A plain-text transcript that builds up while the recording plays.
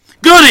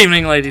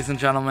evening, ladies and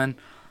gentlemen.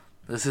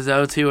 This is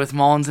OT with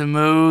Mullins and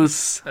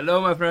Moose. Hello,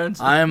 my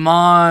friends. I'm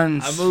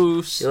Mons. I'm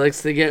Moose. He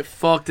likes to get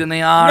fucked in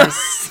the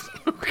arse.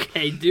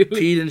 Okay, dude.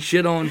 Peed and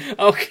shit on.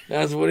 Okay.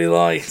 That's what he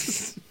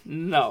likes.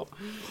 No.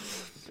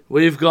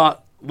 We've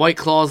got White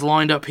Claws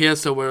lined up here,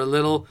 so we're a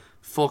little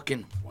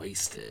fucking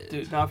wasted.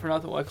 Dude, not for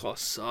nothing, White Claws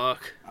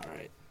suck.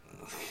 Alright.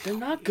 They're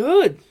not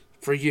good.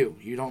 For you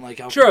don't like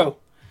alcohol. True.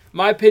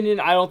 My opinion,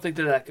 I don't think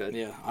they're that good.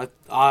 Yeah,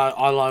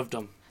 I loved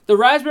them. The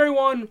raspberry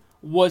one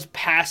was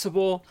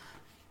passable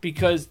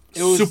because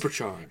it was...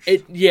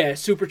 Supercharged.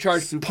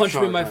 Supercharged. Punched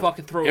me in my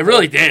fucking throat. It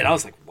really did. I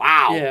was like,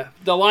 wow. Yeah.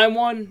 The lime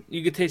one,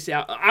 you could taste the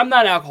alcohol. I'm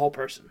not an alcohol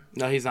person.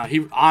 No, he's not.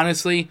 He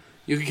honestly,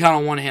 you can count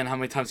on one hand how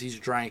many times he's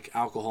drank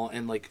alcohol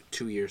in like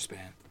 2 year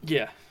span.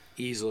 Yeah.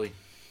 Easily.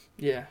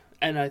 Yeah.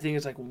 And I think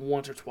it's like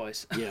once or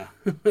twice. Yeah.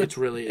 It's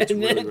really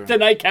rare.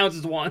 Tonight counts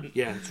as one.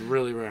 Yeah, it's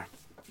really rare.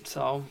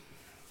 So.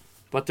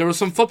 But there was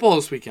some football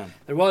this weekend.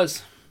 There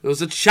was. It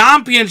was a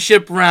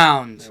championship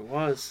round. There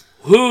was.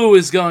 Who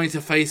is going to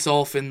face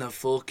off in the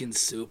fucking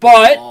Super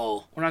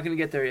Bowl? We're not going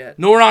to get there yet.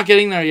 No, we're not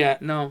getting there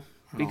yet. No.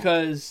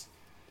 Because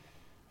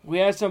we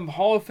had some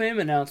Hall of Fame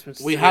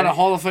announcements We today. had a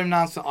Hall of Fame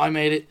announcement. I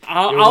made it.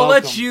 I'll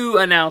let you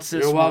announce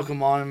this. You're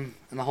welcome. I'm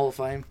in the Hall of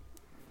Fame.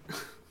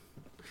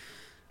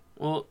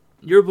 Well,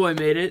 your boy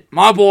made it.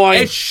 My boy.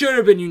 It should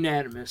have been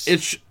unanimous.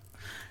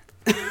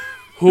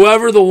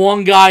 Whoever the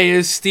one guy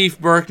is, Steve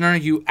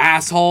Berkner, you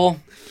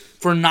asshole,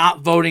 for not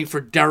voting for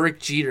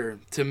Derek Jeter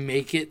to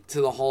make it to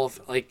the Hall of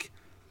Fame.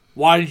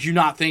 Why did you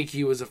not think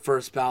he was a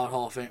first ballot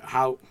Hall of Fame?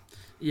 How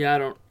did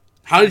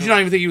you not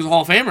even think he was a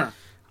Hall of Famer?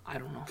 I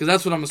don't know. Because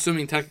that's what I'm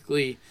assuming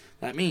technically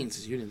that means,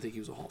 is you didn't think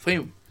he was a Hall of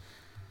Famer.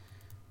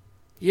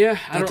 Yeah,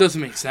 That doesn't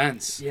make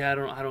sense. Yeah,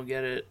 I don't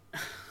get it.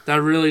 That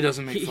really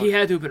doesn't make sense. He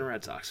had to have been a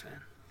Red Sox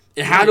fan.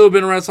 It had to have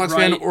been a Red Sox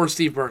fan or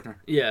Steve Berkner.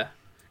 Yeah.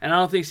 And I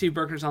don't think Steve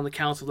Berkner's on the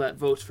council that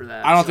votes for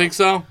that. I don't think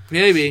so.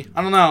 Maybe.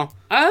 I don't know.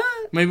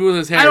 Maybe with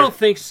his hair. I don't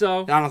think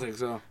so. I don't think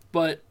so.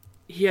 But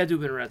he had to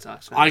have been a Red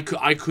Sox fan.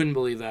 I couldn't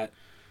believe that.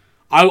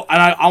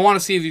 I want to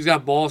see if he's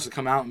got balls to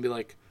come out and be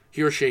like,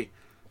 he or she,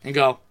 and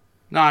go,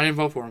 no, I didn't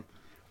vote for him.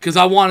 Because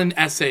I want an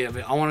essay of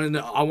it. I want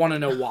to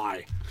know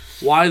why.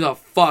 Why the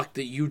fuck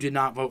that you did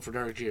not vote for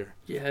Derek Jeter?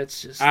 Yeah,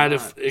 it's just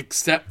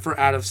except for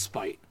out of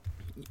spite.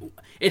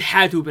 It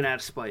had to have been out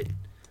of spite.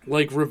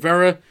 Like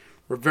Rivera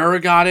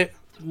got it.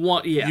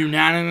 Yeah.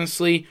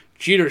 Unanimously.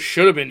 Jeter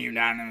should have been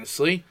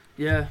unanimously.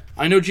 Yeah.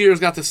 I know Jeter's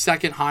got the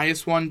second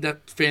highest one.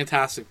 That's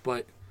fantastic,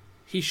 but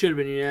he should have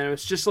been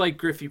unanimous. Just like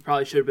Griffey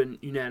probably should have been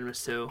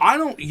unanimous too.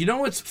 You know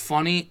what's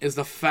funny is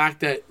the fact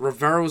that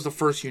Rivera was the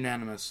first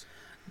unanimous.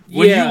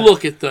 When you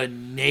look at the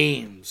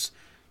names,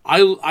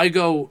 I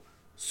go,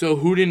 so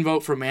who didn't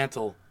vote for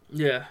Mantle?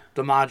 Yeah.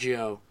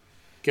 DiMaggio,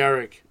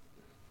 Gehrig,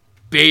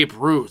 Babe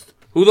Ruth.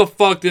 Who the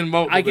fuck didn't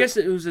vote for I guess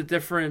it was a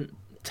different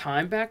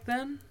time back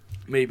then.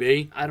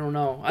 Maybe. I don't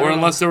know.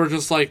 Unless they were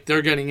just like,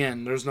 they're getting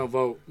in. There's no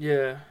vote.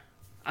 Yeah.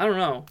 I don't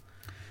know.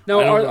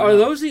 Now, are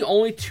those the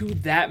only two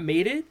that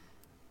made it?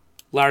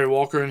 Larry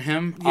Walker and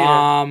him?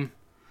 Yeah.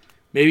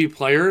 Maybe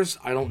players.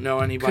 I don't know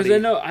anybody.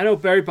 Because I know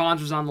Barry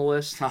Bonds was on the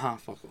list. Haha,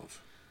 fuck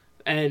off.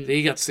 And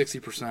he got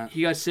 60%.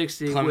 He got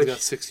 60. Clemens got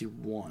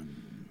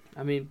 61.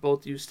 I mean,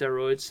 both used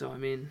steroids, so I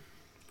mean.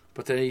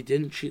 But then he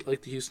didn't cheat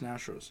like the Houston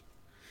Astros.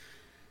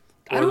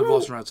 Or the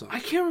Boston Red Sox. I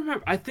can't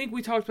remember. I think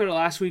we talked about it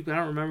last week, but I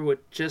don't remember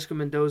what Jessica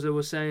Mendoza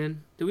was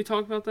saying. Did we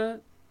talk about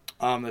that?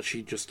 That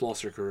she just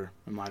lost her career,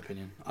 in my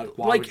opinion.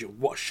 Why would you?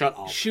 Shut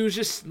up. She was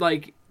just,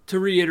 to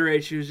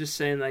reiterate, she was just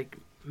saying,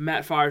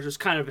 Matt Fiers was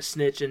kind of a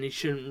snitch and he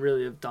shouldn't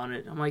really have done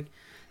it. I'm like,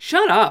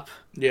 shut up.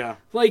 Yeah.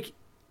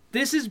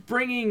 This is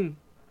bringing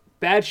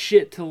bad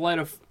shit to the light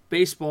of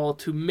baseball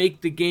to make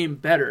the game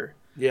better.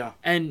 Yeah.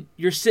 And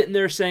you're sitting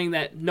there saying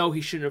that, no,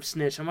 he shouldn't have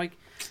snitched. I'm like,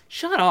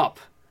 shut up.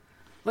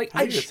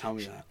 How you tell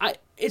me that?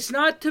 It's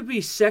not to be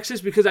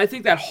sexist because I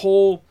think that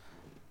whole,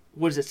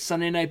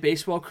 Sunday Night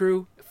Baseball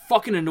crew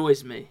fucking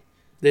annoys me.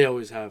 They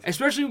always have.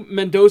 Especially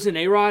Mendoza and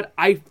A-Rod.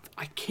 I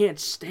can't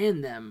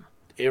stand them.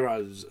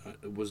 A-Rod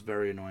was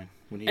very annoying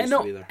when he used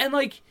to be there. And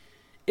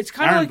it's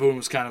kind of Aaron Boone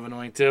was kind of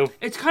annoying too.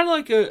 It's kind of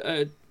like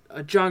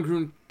a John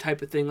Gruden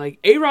type of thing.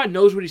 A-Rod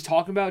knows what he's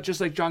talking about,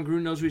 just like John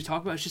Gruden knows what he's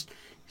talking about. It's just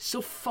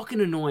so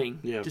fucking annoying.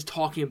 Yeah. Just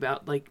talking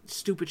about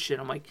stupid shit.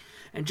 I'm like,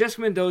 and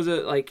Jessica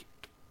Mendoza,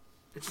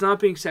 it's not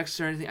being sexist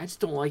or anything. I just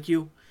don't like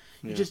you.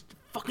 You just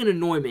fucking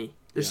annoy me.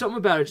 There's something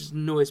about it that just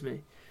annoys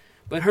me.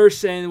 But her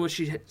saying what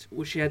she had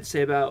to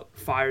say about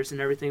Fiers and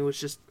everything was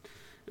just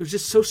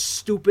so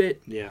stupid.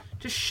 Yeah.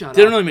 Just shut up.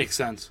 Didn't really make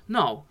sense.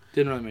 No.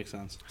 Didn't really make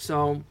sense.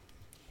 So,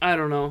 I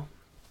don't know.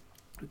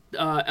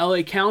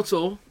 LA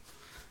Council,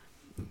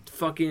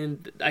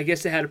 I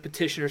guess they had a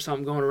petition or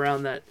something going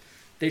around that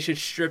they should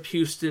strip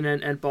Houston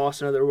and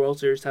Boston of their World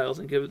Series titles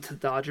and give it to the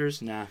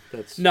Dodgers. Nah,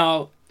 that's...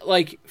 No,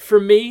 for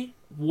me,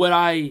 would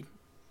I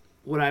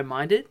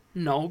mind it?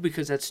 No,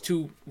 because that's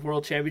 2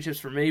 world championships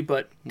for me,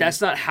 but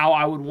that's not how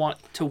I would want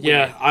to win.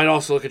 Yeah, I'd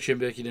also look at you and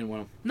be like, you didn't win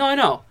them. No, I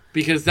know.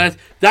 Because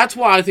that's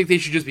why I think they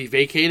should just be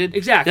vacated.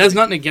 Exactly. That has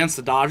nothing against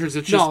the Dodgers.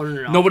 It's just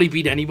no. Nobody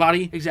beat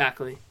anybody.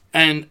 Exactly.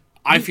 And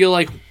I feel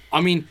like,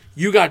 I mean,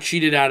 you got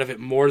cheated out of it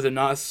more than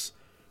us,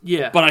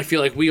 Yeah. but I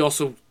feel like we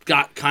also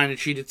got kind of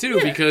cheated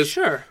too because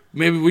sure.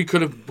 maybe we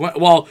could have went,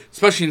 well,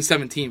 especially in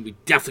 17, we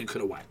definitely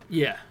could have went.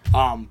 Yeah.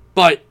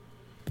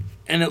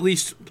 And at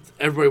least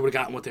everybody would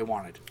have gotten what they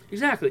wanted.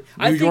 Exactly.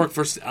 New York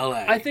versus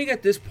LA. I think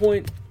at this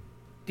point,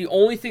 the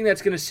only thing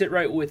that's going to sit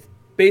right with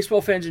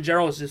baseball fans in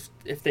general is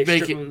if they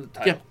strip them of the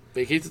title. Yeah,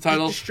 vacate the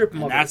title, Just strip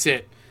them and of that's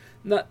it.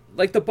 Not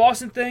like the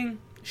Boston thing.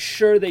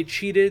 Sure, they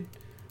cheated,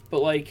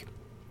 but like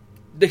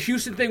the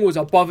Houston thing was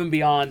above and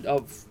beyond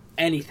of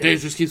anything. It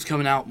just keeps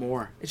coming out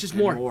more. It's just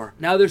and more.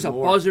 Now there's a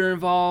buzzer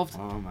involved.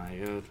 Oh my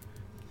god.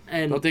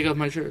 And don't take off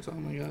my shirts. Oh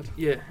my god.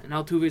 Yeah, and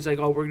Altuve's like,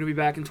 "Oh, we're gonna be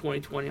back in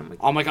 2020."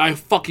 I'm like, I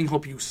fucking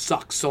hope you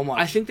suck so much.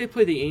 I think they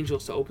play the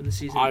Angels to open the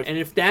season, and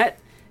if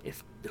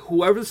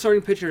whoever the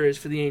starting pitcher is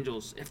for the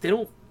Angels, if they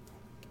don't,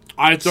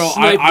 I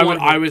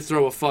would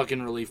throw a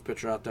fucking relief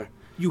pitcher out there.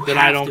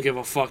 I don't give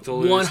a fuck to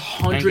lose.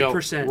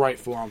 100% right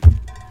for them.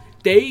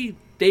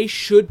 They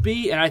should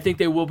be, and I think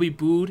they will be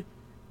booed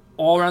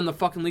all around the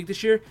fucking league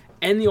this year.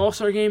 And the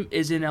All-Star game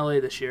is in LA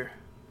this year.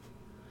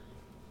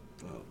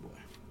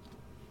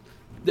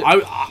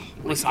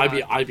 Listen,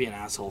 I'd be an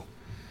asshole.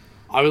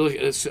 I would look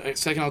at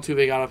second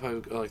Altuve got up. I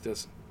would go like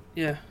this.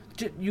 Yeah,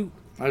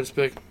 I just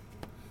pick.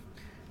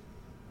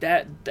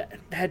 That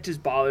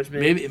just bothers me.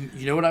 Maybe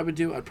you know what I would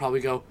do? I'd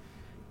probably go,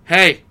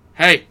 hey,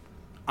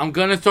 I'm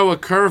gonna throw a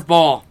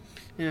curveball.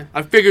 Yeah.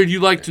 I figured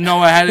you'd like to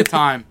know ahead of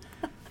time.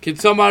 Can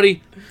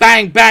somebody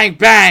bang, bang,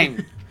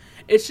 bang?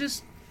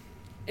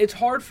 It's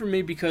hard for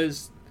me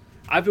because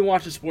I've been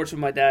watching sports with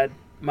my dad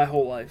my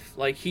whole life.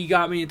 Like he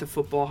got me into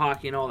football,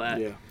 hockey, and all that.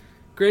 Yeah.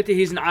 Granted,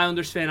 he's an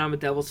Islanders fan. I'm a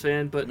Devils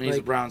fan, but he's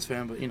a Browns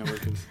fan. But you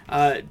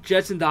know,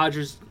 Jets and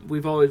Dodgers.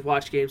 We've always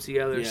watched games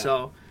together. Yeah.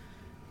 So,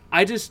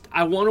 I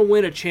want to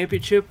win a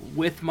championship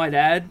with my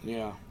dad.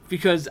 Yeah.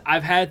 Because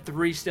I've had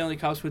 3 Stanley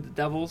Cups with the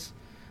Devils,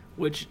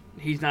 which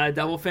he's not a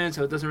Devil fan,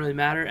 so it doesn't really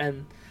matter.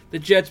 And the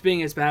Jets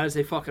being as bad as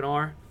they fucking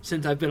are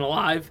since I've been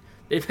alive,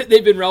 they've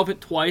been relevant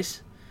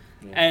twice.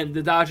 Yeah. And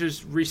the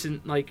Dodgers'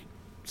 recent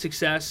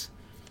success.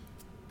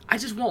 I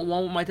just want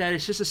one with my dad.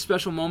 It's just a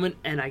special moment,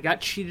 and I got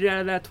cheated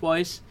out of that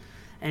twice,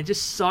 and it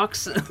just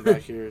sucks. The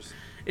back years.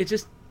 It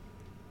just,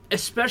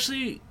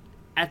 especially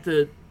at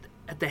the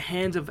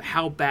hands of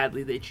how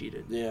badly they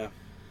cheated. Yeah.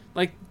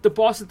 Like the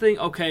Boston thing.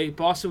 Okay,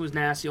 Boston was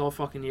nasty all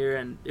fucking year,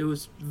 and it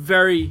was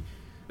going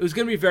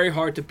to be very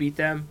hard to beat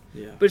them.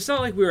 Yeah. But it's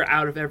not like we were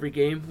out of every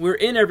game. We were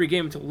in every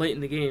game until late in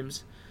the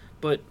games.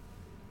 But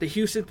the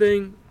Houston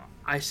thing,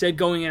 I said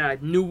going in,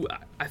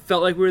 I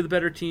felt like we were the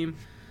better team.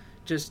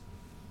 Just.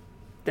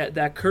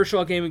 That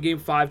Kershaw game in Game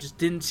 5 just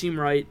didn't seem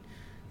right.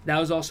 That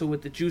was also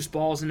with the juice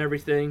balls and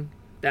everything,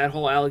 that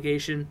whole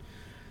allegation.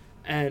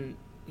 And,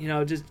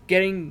 just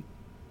getting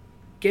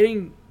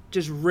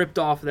just ripped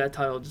off of that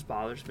title just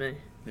bothers me.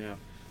 Yeah.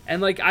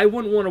 And, I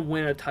wouldn't want to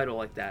win a title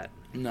like that.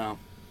 No.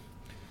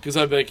 Because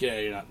I'd be like, yeah,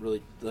 you're not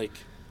really,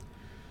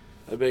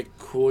 I'd be like,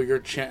 cool, you're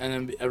a champ. And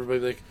then everybody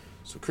would be like,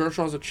 so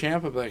Kershaw's a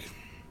champ? I'd be like,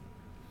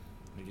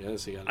 I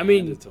guess he got I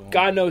mean,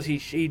 God knows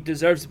he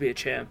deserves to be a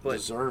champ, but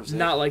deserves it.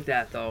 Not like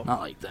that, though. Not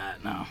like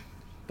that, no.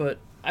 But,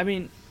 I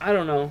mean, I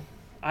don't know.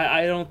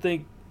 I don't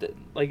think, that,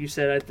 like you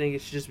said, I think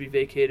it should just be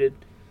vacated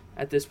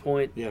at this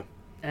point. Yeah.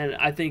 And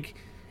I think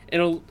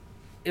it'll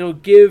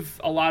give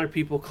a lot of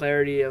people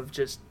clarity of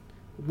just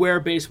where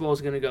baseball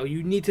is going to go.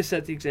 You need to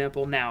set the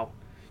example now.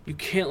 You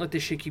can't let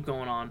this shit keep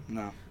going on.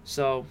 No.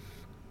 So,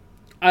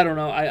 I don't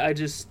know. I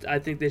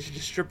think they should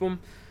just strip them.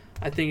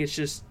 I think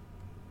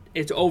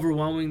it's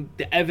overwhelming,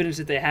 the evidence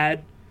that they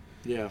had.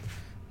 Yeah.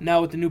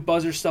 Now with the new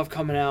buzzer stuff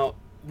coming out,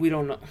 we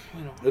don't know.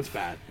 It's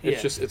bad.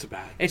 It's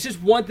bad. It's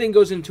just one thing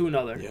goes into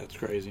another. Yeah, it's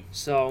crazy.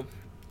 So,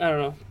 I don't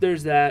know.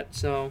 There's that.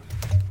 So,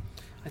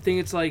 I think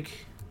it's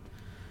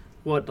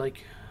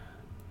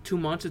 2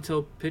 months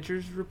until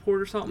pitchers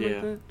report or something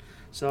like that.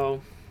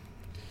 So,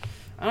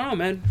 I don't know,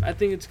 man. I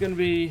think it's going to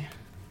be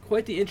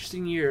quite the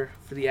interesting year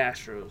for the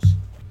Astros.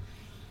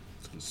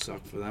 It's going to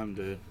suck for them,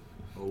 dude.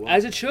 Oh, well.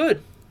 As it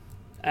should.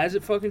 As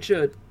it fucking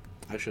should.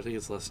 Actually, I think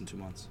it's less than 2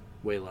 months.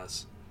 Way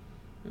less.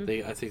 I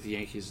think the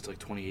Yankees, it's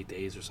 28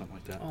 days or something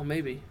like that. Oh,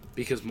 maybe.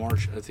 Because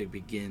March, I think,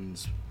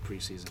 begins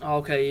preseason. Oh,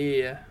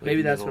 okay, yeah.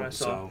 Maybe that's what I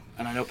saw. So,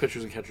 and I know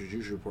pitchers and catchers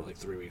usually report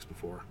 3 weeks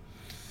before.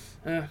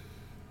 All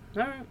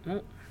right.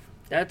 Well,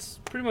 that's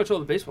pretty much all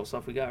the baseball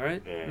stuff we got,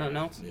 right? Yeah. Nothing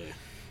else? Yeah.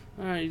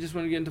 All right, you just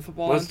want to get into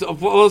football? Let's do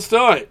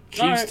it.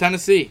 Chiefs, right.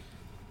 Tennessee.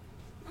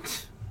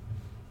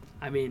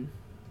 I mean,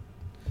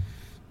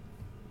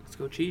 let's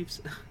go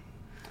Chiefs.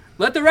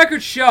 Let the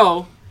record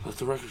show.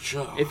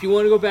 If you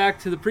want to go back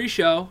to the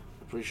pre-show.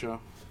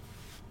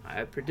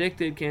 I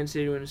predicted Kansas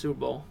City to win the Super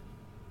Bowl.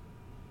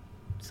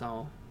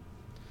 So,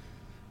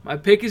 my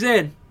pick is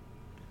in.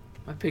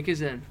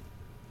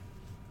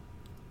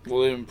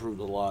 Well, they improved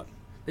a lot.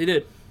 They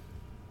did.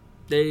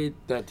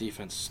 That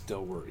defense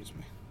still worries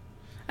me.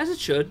 As it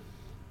should.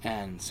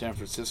 And San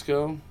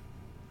Francisco.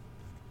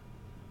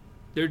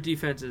 Their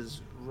defense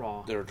is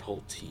raw. Their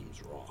whole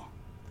team's raw.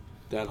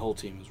 That whole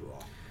team is raw.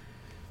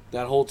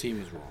 That whole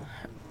team is wrong.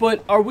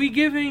 But are we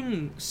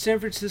giving San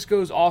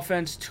Francisco's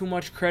offense too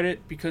much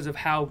credit because of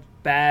how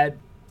bad,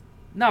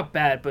 not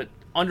bad, but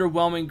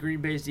underwhelming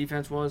Green Bay's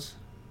defense was?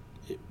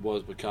 It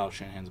was, but Kyle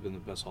Shanahan's been the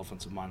best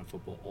offensive mind in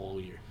football all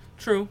year.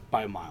 True.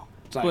 By a mile.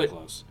 It's not even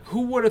close.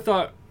 Who would have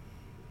thought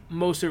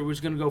Mostert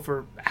was going to go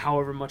for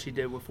however much he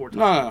did with 4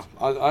 touchdowns?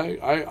 No.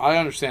 I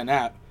understand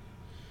that.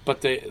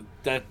 But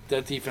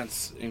that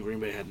defense in Green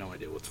Bay had no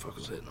idea what the fuck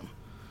was hitting them.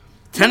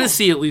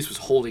 Tennessee at least was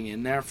holding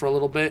in there for a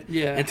little bit.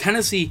 Yeah. And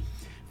Tennessee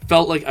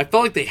felt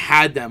like they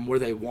had them where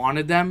they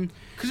wanted them.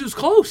 Because it was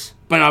close.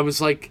 But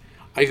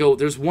I go,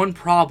 there's one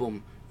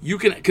problem.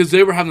 Because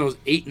they were having those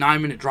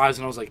 8-9 minute drives,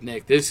 and I was like,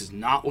 Nick, this is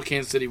not what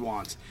Kansas City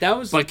wants.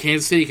 But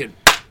Kansas City could.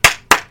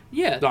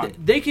 Yeah,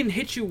 they can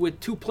hit you with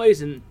 2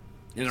 plays and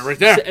right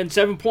there and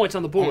 7 points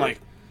on the board. I'm like,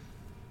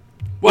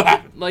 what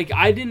happened? Like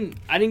I didn't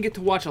get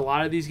to watch a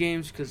lot of these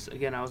games because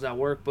again I was at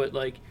work. But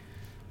like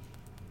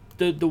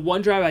the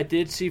one drive I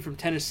did see from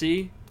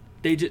Tennessee,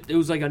 it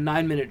was like a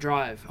 9-minute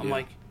drive. I'm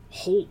like,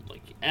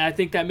 and I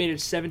think that made it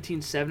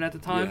 17-7 at the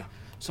time. Yeah.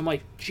 So I'm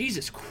like,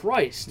 Jesus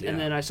Christ! Yeah. And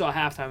then I saw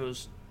halftime it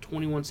was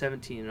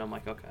 21-17, and I'm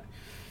like, okay.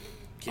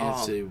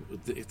 Kansas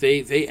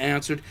City, they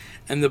answered,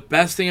 and the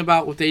best thing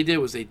about what they did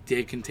was they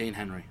did contain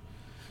Henry.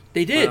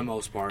 They did for the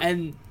most part,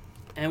 and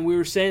we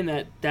were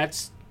saying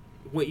that's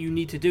what you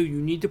need to do.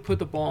 You need to put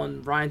the ball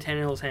in Ryan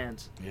Tannehill's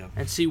hands,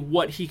 and see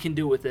what he can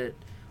do with it.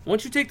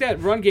 Once you take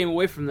that run game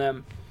away from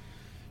them,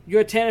 you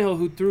had Tannehill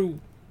who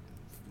threw.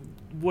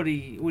 What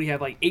he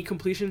have like 8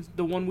 completions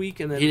the 1 week,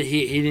 and then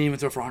he didn't even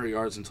throw for 100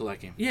 yards until that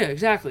game. Yeah,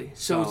 exactly.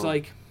 So it's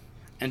like.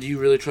 And do you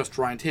really trust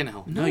Ryan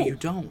Tannehill? No, you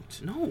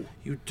don't. No.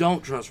 You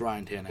don't trust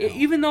Ryan Tannehill.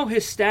 Even though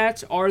his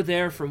stats are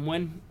there from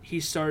when he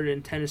started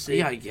in Tennessee.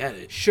 Yeah, I get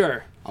it.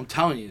 Sure. I'm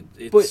telling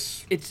you.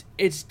 But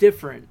it's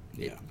different.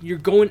 Yeah. You're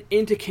going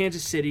into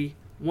Kansas City,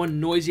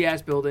 one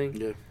noisy-ass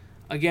building,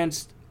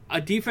 against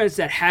a defense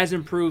that has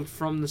improved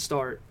from the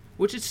start,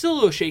 which is still a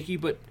little shaky,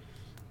 but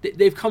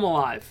they've come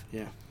alive.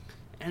 Yeah.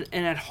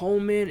 And at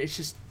home, man,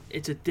 it's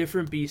a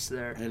different beast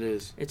there. It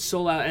is. It's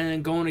so loud. And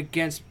then going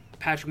against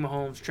Patrick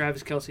Mahomes,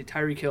 Travis Kelce,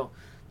 Tyreek Hill,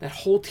 that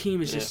whole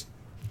team is just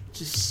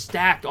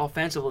stacked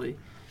offensively.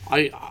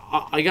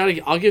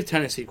 I'll give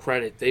Tennessee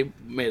credit. They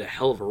made a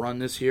hell of a run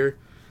this year.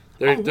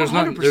 There's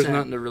nothing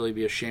to really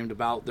be ashamed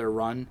about their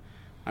run.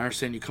 I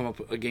understand you come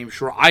up a game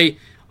short. I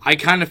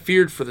kind of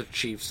feared for the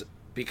Chiefs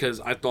because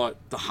I thought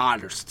the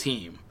hottest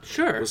team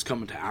was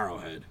coming to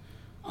Arrowhead.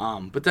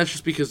 But that's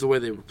just because of the way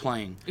they were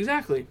playing.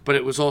 Exactly. But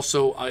it was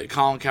also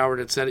Colin Cowherd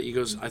had said it. He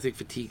goes, I think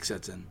fatigue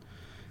sets in.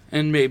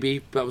 And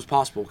maybe that was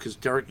possible because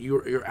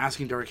you're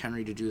asking Derrick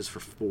Henry to do this for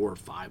 4 or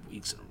 5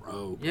 weeks in a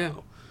row. Bro. Yeah.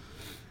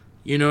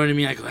 You know what I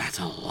mean? I go, that's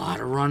a lot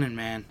of running,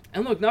 man.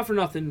 And look, not for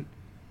nothing,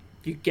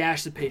 you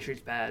gashed the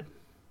Patriots bad.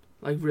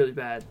 Like, really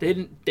bad. They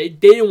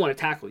didn't want to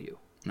tackle you.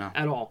 No.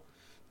 At all.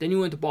 Then you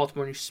went to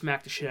Baltimore and you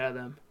smacked the shit out of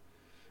them.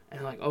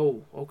 And like,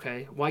 oh,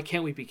 okay. Why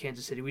can't we beat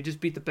Kansas City? We just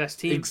beat the best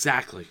team.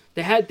 Exactly.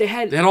 They had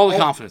all the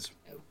confidence.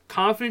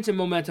 Confidence and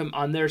momentum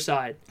on their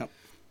side. Yep.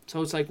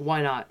 So it's like,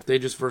 why not? They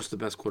just versed the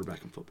best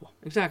quarterback in football.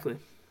 Exactly.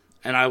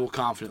 And I will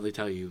confidently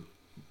tell you,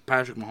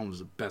 Patrick Mahomes is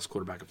the best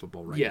quarterback in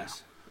football right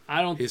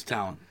now. His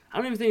talent. I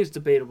don't even think it's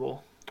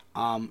debatable.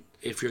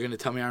 If you're going to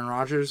tell me Aaron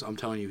Rodgers, I'm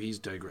telling you he's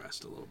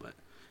digressed a little bit.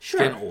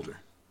 Sure. He's getting older.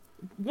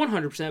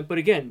 100%. But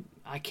again,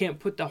 I can't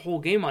put the whole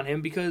game on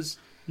him because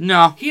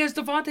he has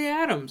Devontae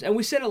Adams. And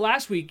we said it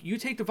last week. You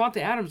take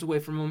Devontae Adams away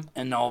from him.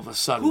 And all of a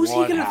sudden, who's he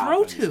going to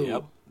throw to?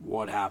 Yep.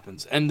 What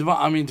happens? And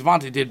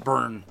Devontae did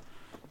burn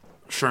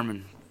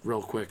Sherman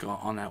real quick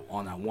on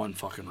that one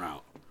fucking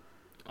route.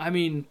 I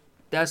mean,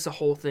 that's the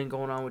whole thing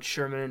going on with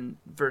Sherman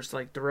versus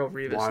like Darrelle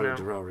Revis. Why did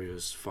Darrelle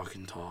Revis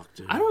fucking talk,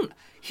 dude?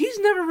 He's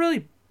never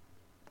really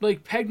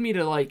like pegged me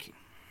to like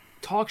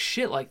talk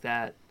shit like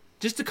that.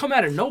 Just to come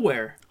out of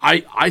nowhere.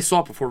 I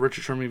saw it before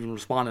Richard Sherman even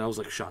responded. I was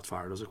like, shots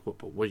fired. I was like,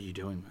 what are you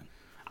doing, man?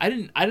 I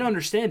didn't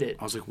understand it.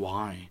 I was like,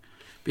 why?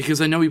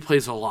 Because I know he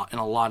plays a lot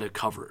of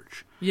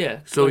coverage. Yeah,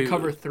 so like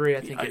cover 3,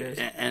 I think it is.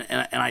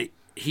 And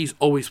he's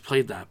always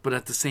played that, but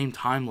at the same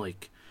time,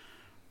 like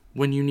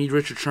when you need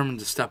Richard Sherman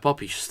to step up,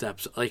 he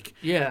steps. Like,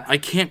 I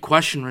can't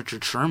question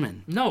Richard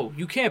Sherman. No,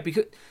 you can't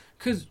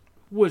because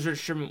was Richard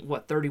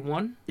Sherman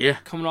 31? Yeah,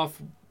 coming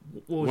off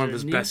one of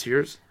his best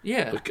years.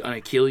 Yeah, like an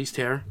Achilles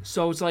tear.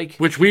 So it's like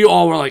which we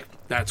all were like,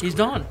 he's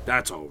done.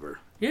 That's over.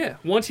 Yeah,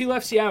 once he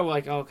left Seattle, we're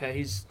like, okay,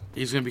 he's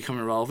going to become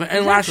irrelevant.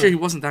 And last year he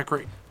wasn't that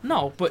great.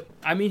 No, but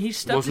I mean he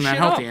stepped wasn't that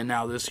healthy, up. And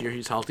now this year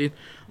he's healthy.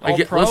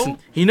 All-pro? Listen,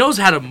 he knows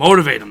how to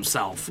motivate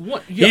himself.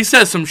 What? Yeah. He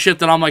says some shit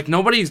that I'm like,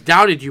 nobody's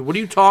doubted you. What do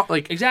you talk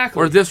like?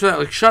 Exactly. Or this or that.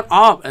 Like, shut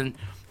up.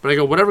 But I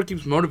go, whatever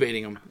keeps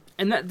motivating him.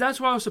 And that's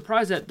why I was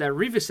surprised that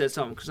Revis said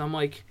something because I'm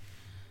like,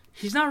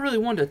 he's not really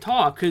one to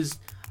talk because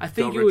I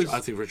think I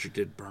think Richard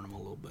did burn him a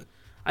little bit.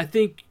 I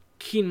think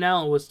Keenan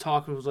Allen was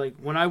talking. Was like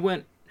when I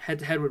went head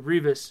to head with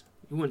Revis.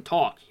 He wouldn't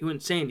talk. He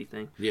wouldn't say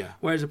anything. Yeah.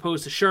 Whereas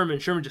opposed to Sherman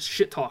just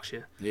shit talks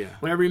you. Yeah.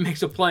 Whenever he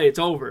makes a play, it's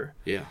over.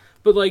 Yeah.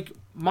 But, like,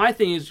 my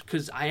thing is,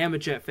 because I am a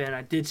Jet fan,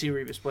 I did see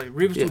Revis play.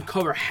 Revis would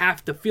cover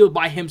half the field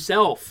by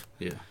himself.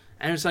 Yeah.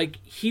 And it's like,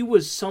 he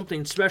was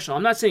something special.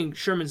 I'm not saying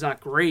Sherman's not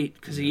great,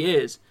 because he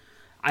is.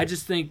 I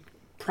just think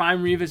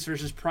prime Revis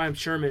versus prime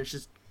Sherman, it's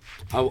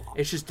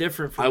just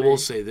different for me. I will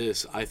say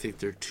this. I think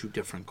they're two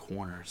different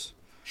corners.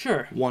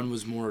 Sure. One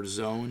was more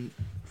zone.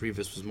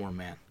 Revis was more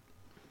man.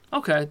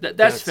 Okay,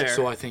 that's fair.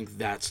 So I think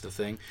that's the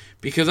thing.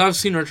 Because I've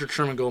seen Richard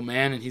Sherman go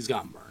man, and he's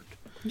gotten burned.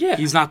 Yeah.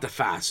 He's not the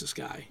fastest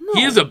guy. No.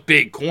 He is a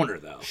big corner,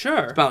 though.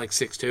 Sure. He's about like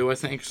 6'2", I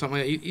think, or something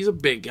like that. He's a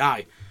big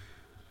guy.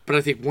 But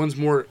I think one's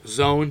more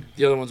zone,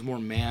 the other one's more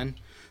man.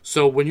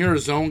 So when you're a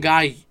zone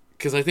guy,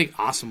 because I think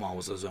Asamoah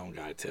was a zone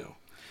guy, too.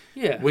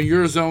 Yeah. When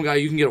you're a zone guy,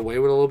 you can get away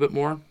with it a little bit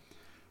more.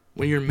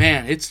 When you're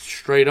man, it's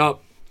straight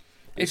up.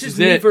 It's just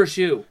me versus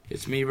you.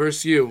 It's me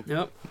versus you.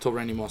 Yep. Until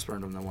Randy Moss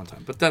burned him that one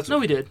time. But that's No,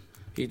 he did.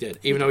 He did.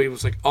 Even though he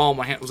was like, oh,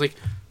 my hand. I was like,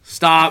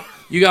 stop.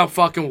 You got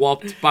fucking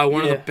whooped by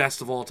one of the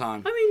best of all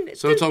time. I mean,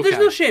 so it's okay.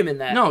 There's no shame in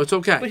that. No, it's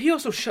okay. But he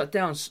also shut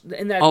down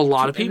in that a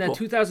lot of people. In that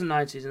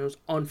 2009 season, it was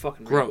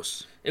unfucking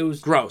gross. It was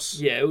gross.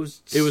 Yeah, it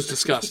was. It was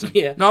disgusting.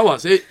 Yeah. No,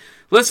 it was.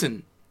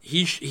 Listen,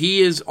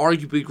 he is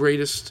arguably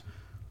greatest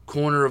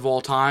corner of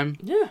all time.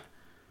 Yeah.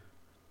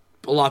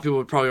 A lot of people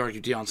would probably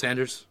argue Deion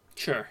Sanders.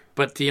 Sure.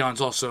 But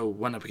Deion's also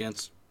went up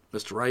against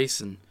Mr. Rice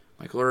and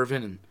Michael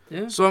Irvin, and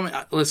yeah. So I mean,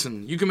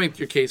 listen, you can make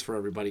your case for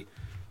everybody.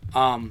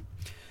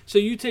 So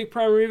you take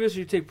prime Revis or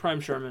you take prime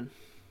Sherman?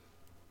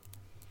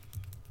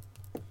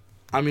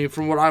 I mean,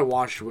 from what I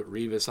watched with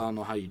Revis, I don't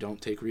know how you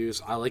don't take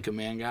Revis. I like a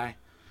man guy.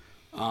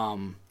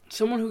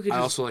 Someone who could. I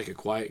also like a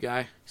quiet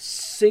guy.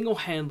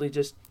 Single-handedly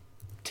just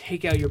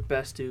take out your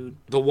best dude.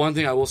 The one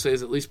thing I will say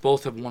is at least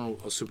both have won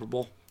a Super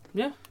Bowl.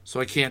 Yeah. So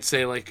I can't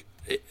say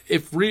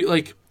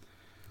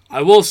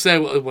I will say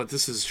what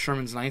this is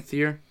Sherman's 9th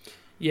year.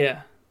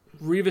 Yeah,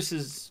 Revis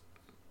is.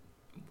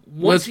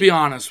 Let's be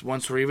honest.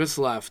 Once Revis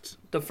left,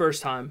 the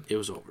first time it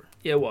was over.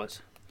 Yeah, it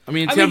was. I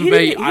mean, Tampa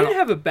Bay. He didn't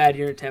have a bad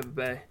year in Tampa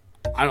Bay.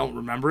 I don't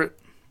remember it.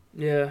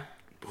 Yeah.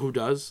 Who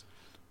does?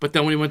 But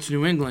then when he went to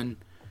New England,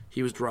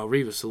 he was Darrelle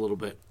Revis a little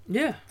bit.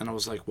 Yeah. And I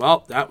was like,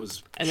 well, that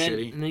was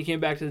shitty. And then he came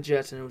back to the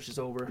Jets, and it was just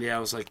over. Yeah, I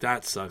was like,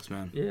 that sucks,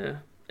 man. Yeah.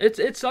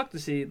 It sucked to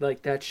see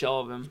like that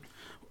shell of him.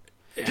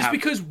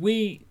 Because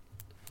we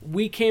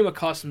came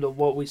accustomed to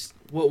what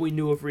we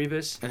knew of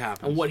Revis. It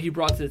happens. And what he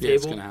brought to the table.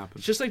 It's gonna happen.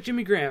 It's just like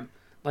Jimmy Graham.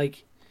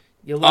 Like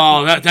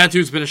that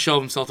dude's been a shell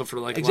of himself for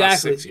like the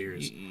last 6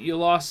 years. You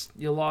lost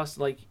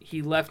like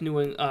he left New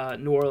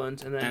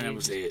Orleans and then it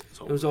was it.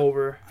 It was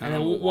over. And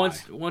then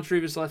once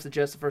Revis left the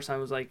Jets the first time,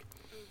 it was like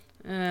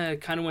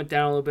it kind of went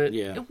down a little bit.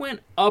 Yeah. It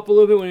went up a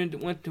little bit when it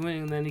went to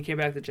winning, and then he came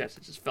back to the Jets.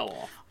 It just fell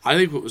off. I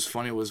think what was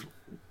funny was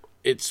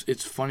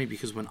it's funny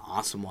because when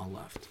Asamoah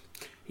left,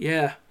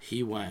 yeah,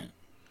 he went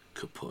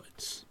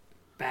kaput.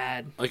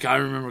 Bad. Like I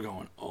remember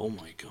going, oh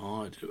my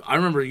god. I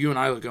remember you and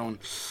I were going,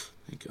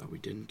 thank God we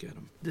didn't get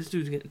him. This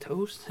dude's getting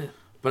toast.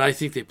 But I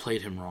think they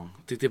played him wrong.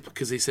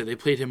 Because they said they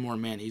played him more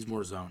man, he's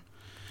more zone.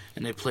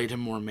 And they played him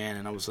more man,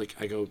 and I was like,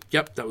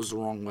 yep, that was the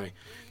wrong way.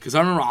 Because I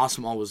remember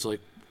Asamoah was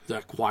like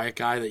that quiet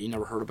guy that you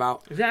never heard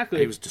about. Exactly.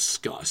 And he was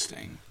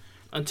disgusting.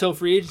 Until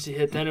free agency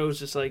hit, then it was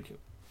just like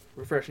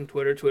refreshing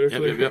Twitter.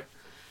 Yep.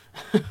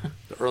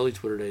 The early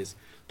Twitter days.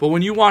 But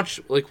when you watch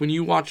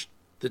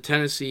the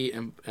Tennessee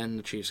and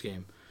the Chiefs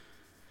game,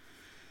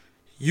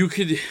 you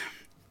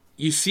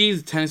see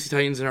the Tennessee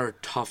Titans are a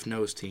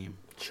tough-nosed team.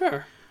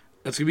 Sure.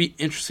 It's going to be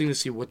interesting to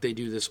see what they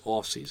do this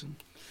offseason.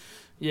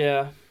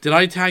 Yeah. Did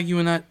I tag you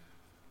in that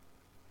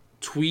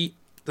tweet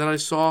that I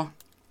saw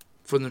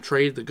from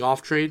the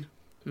Goff trade?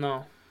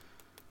 No.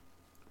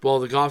 Well,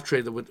 the Goff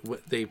trade,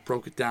 they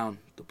broke it down,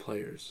 the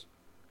players.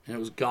 And it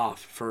was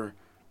Goff for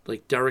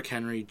like Derrick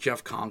Henry,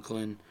 Jeff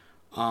Conklin,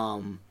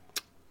 Janu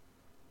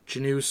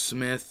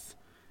Smith,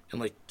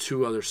 and like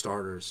 2 other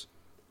starters.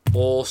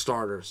 All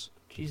starters.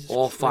 Jesus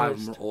all Christ. 5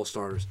 of them are all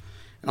starters.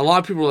 And a lot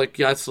of people are like,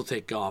 yeah, I'd still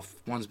take Goff.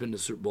 One's been to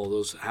the Super Bowl,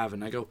 those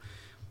haven't. I go,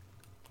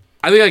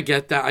 I think I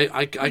get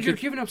that. You're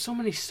giving up so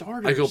many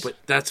starters. I go, but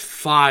that's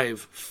 5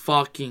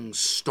 fucking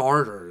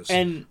starters.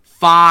 And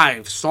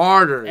 5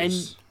 starters.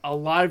 And a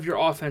lot of your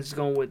offense is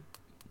going with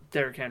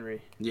Derrick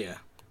Henry. Yeah.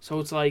 So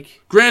it's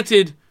like...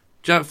 Granted,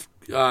 Goff's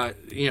going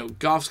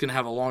to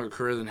have a longer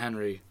career than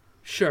Henry.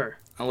 Sure.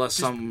 Unless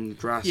something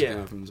drastic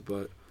happens,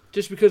 but...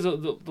 Just because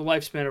of the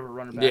lifespan of a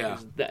running back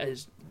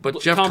is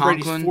but Jeff Tom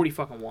Conklin, Brady's 40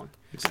 fucking 1.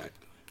 Exactly.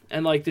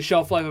 And like the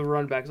shelf life of a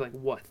running back is like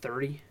what,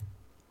 30?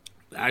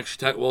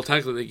 Actually,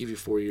 technically they give you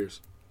 4 years.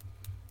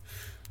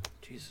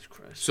 Jesus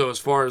Christ. So as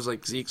far as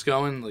like Zeke's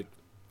going, like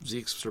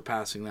Zeke's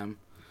surpassing them.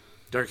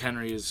 Derrick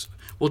Henry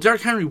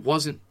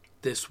wasn't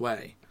this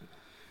way.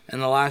 In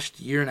the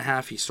last year and a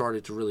half, he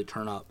started to really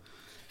turn up,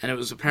 and it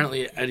was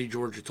apparently Eddie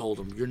George who told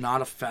him, "You're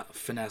not a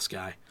finesse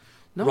guy.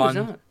 No, Run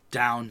he's not.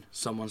 Down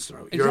someone's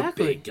throat. You're a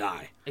big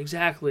guy."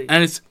 Exactly.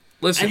 And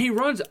listen, and he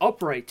runs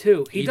upright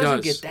too. He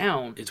doesn't get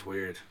down. It's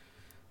weird.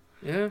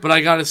 Yeah. But I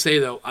gotta say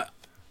though,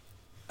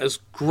 as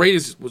great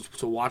as it was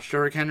to watch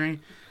Derrick Henry,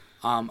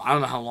 I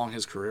don't know how long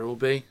his career will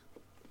be.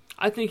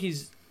 I think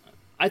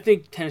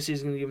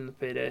Tennessee's going to give him the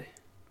payday.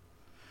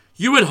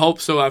 You would hope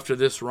so after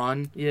this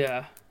run.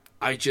 Yeah.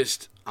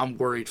 I'm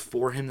worried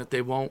for him that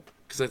they won't.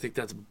 because I think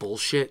that's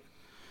bullshit.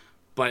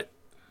 But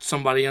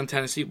somebody on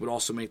Tennessee would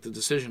also make the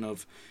decision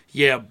of,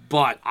 yeah,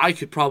 but I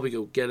could probably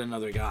go get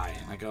another guy.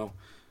 And I go,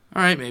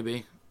 all right,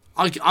 maybe.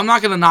 I'm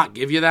not going to not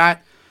give you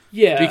that.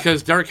 Yeah.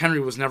 Because Derrick Henry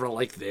was never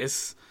like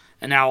this.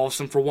 And now all of a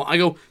sudden for one, I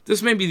go,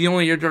 this may be the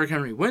only year Derrick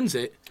Henry wins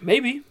it.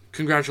 Maybe.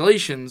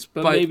 Congratulations.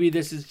 But maybe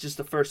this is just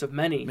the first of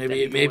many.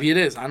 Maybe it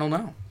is. I don't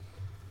know.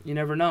 You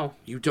never know.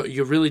 You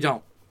really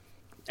don't.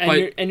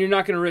 And you're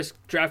not going to risk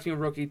drafting a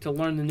rookie to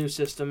learn the new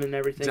system and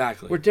everything.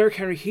 Exactly. Where Derrick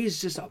Henry,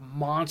 he's just a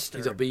monster.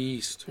 He's a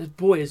beast. This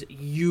boy is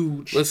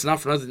huge. Listen,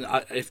 not for nothing.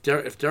 If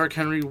Derrick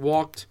Henry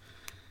walked,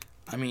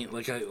 I mean,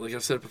 like I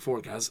said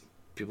before, guys,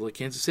 people like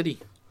Kansas City.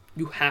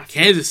 You have to.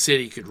 Kansas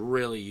City could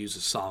really use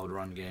a solid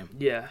run game.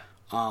 Yeah.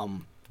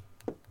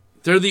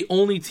 They're the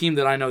only team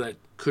that I know that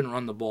couldn't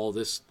run the ball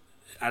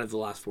out of the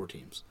last 4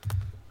 teams.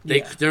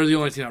 They're the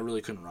only team that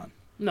really couldn't run.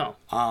 No.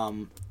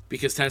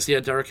 Because Tennessee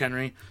had Derrick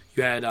Henry.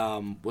 You had,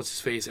 what's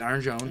his face,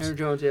 Aaron Jones. Aaron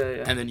Jones,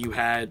 yeah. And then you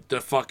had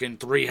the fucking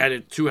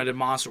 2-headed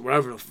monster,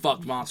 whatever the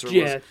fuck monster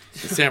it was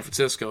in San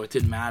Francisco. It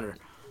didn't matter.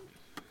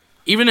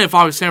 Even if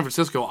I was San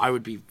Francisco, I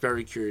would be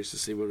very curious to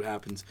see what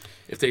happens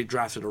if they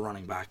drafted a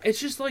running back. It's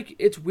just like,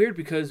 it's weird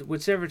because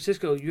with San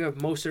Francisco, you have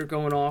Mostert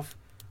going off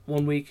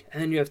one week,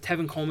 and then you have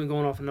Tevin Coleman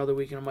going off another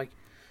week, and I'm like,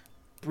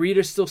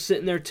 Breeder's still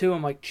sitting there too.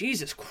 I'm like,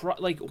 Jesus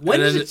Christ! Like, when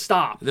does it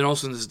stop? Then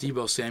also this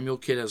Deebo Samuel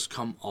kid has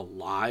come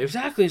alive.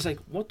 Exactly. It's like,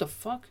 what the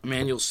fuck?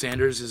 Emmanuel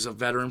Sanders is a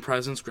veteran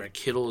presence. Greg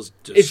Kittle is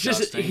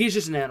disgusting. He's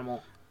just an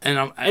animal.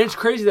 And it's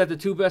crazy that the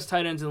 2 best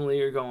tight ends in the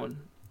league are going.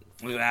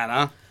 Look at that,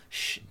 huh?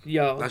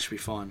 Yo, that should be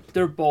fun.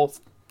 They're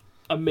both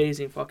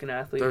amazing fucking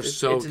athletes. They're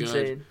so it's good.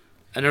 Insane.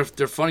 And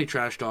they're funny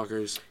trash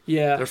talkers.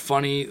 Yeah. They're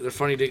funny. They're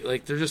funny. They're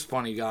just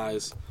funny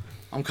guys.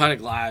 I'm kind of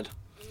glad.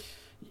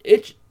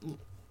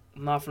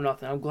 Not for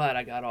nothing. I'm glad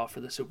I got off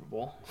for the Super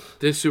Bowl.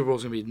 This Super Bowl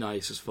is going to be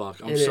nice as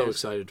fuck. I'm so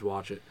excited to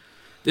watch it.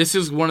 This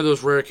is one of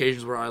those rare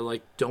occasions where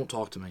I don't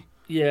talk to me.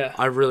 Yeah.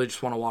 I really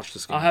just want to watch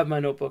this game. I'll have my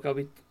notebook. I'll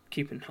be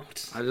keeping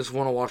notes. I just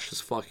want to watch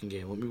this fucking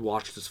game. Let me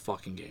watch this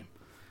fucking game.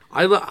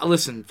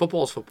 Listen,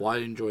 football is football. I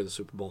enjoy the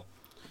Super Bowl.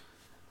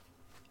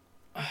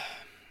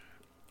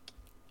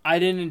 I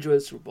didn't enjoy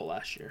the Super Bowl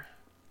last year.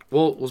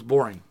 Well, it was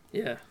boring.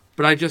 Yeah.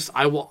 But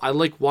I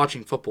like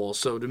watching football,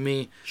 so to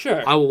me,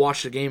 sure, I will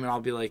watch the game and I'll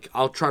be like,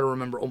 I'll try to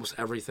remember almost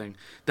everything.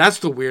 That's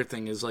the weird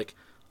thing is like,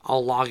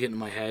 I'll log it in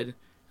my head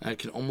and I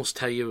can almost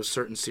tell you a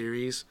certain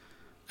series,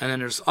 and then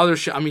there's other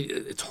shit. I mean,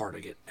 it's hard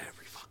to get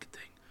every fucking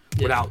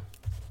thing without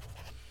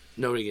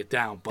noting it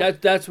down.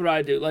 But that's what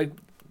I do. Like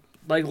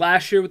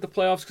last year with the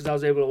playoffs, because I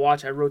was able to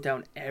watch, I wrote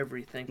down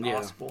everything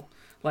possible,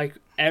 like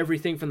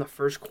everything from the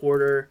first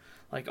quarter.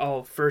 Like,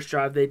 first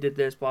drive they did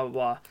this, blah blah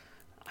blah.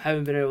 I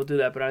haven't been able to do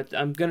that, but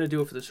I'm gonna do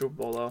it for the Super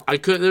Bowl though.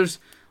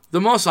 The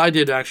most I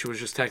did actually was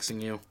just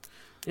texting you.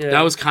 Yeah.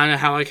 That was kind of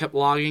how I kept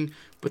logging,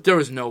 but there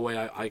was no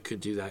way I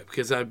could do that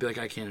because I'd be like,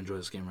 I can't enjoy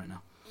this game right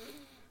now.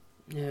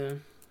 Yeah,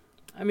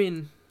 I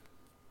mean,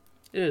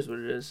 it is what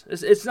it is.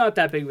 It's not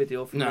that big of a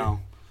deal for me. No,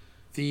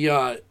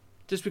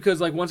 just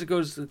because like once it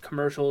goes to the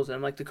commercials,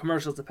 and like the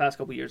commercials the past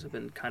couple years have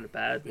been kind of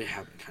bad. They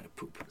have been kind of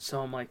poop.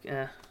 So I'm like,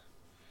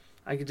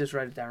 I could just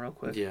write it down real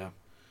quick. Yeah.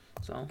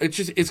 So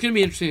it's gonna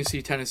be interesting to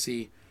see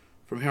Tennessee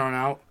from here on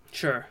out.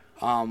 Sure.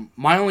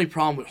 My only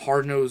problem with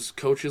hard-nosed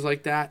coaches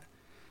like that,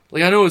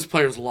 like I know his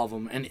players love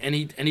him, and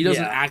he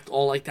doesn't act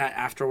all like that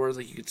afterwards.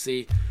 Like you could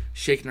see,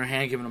 shaking their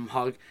hand, giving him a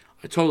hug.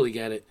 I totally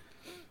get it.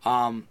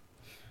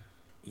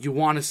 You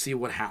want to see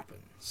what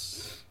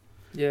happens.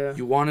 Yeah.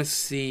 You want to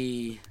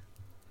see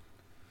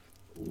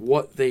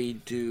what they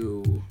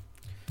do,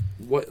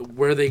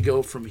 where they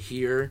go from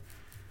here,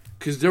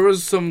 because there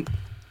was some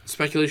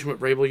speculation with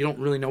Vrabel. You don't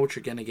really know what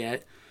you're gonna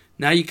get.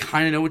 Now you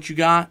kind of know what you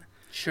got.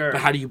 Sure.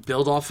 But how do you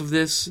build off of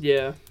this?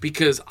 Yeah.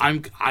 Because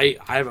I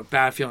have a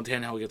bad feeling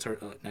Tannehill gets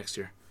hurt next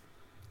year.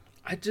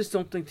 I just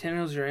don't think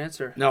Tannehill's your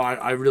answer. No,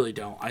 I really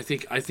don't. I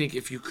think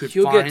if you could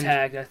He'll get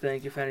tagged, I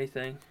think, if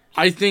anything.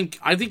 I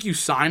think you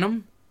sign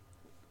him,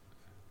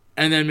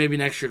 and then maybe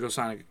next year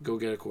go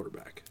get a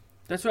quarterback.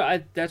 That's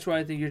why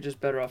I think you're just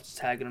better off just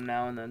tagging him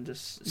now and then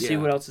just see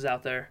what else is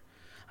out there.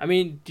 I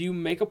mean, do you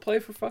make a play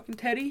for fucking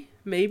Teddy?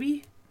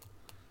 Maybe.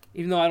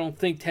 Even though I don't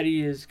think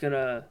Teddy is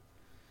gonna.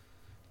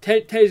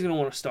 Teddy's gonna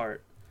want to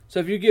start. So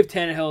if you give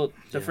Tannehill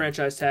the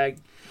franchise tag,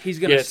 he's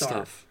gonna start.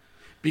 Tough.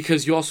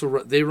 Because you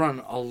also they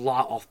run a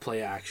lot off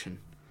play action,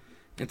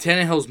 and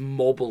Tannehill's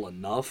mobile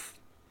enough.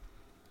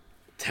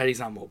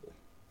 Teddy's not mobile.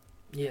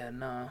 Yeah,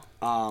 no.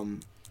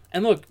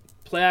 And look,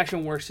 play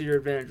action works to your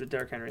advantage with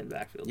Derrick Henry in the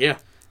backfield. Yeah.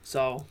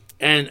 So.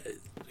 And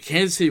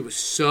Kansas City was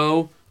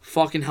so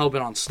fucking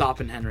hell-bent on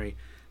stopping Henry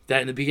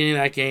that in the beginning of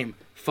that game,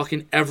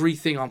 fucking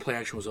everything on play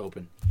action was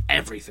open.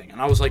 Everything. And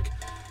I was like,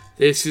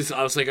 all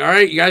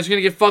right, you guys are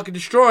going to get fucking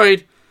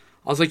destroyed.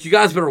 I was like, you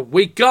guys better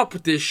wake up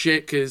with this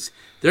shit because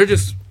they're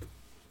just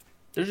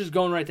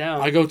going right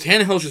down. I go,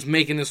 Tannehill's just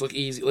making this look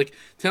easy. Like,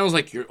 Tannehill's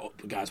like,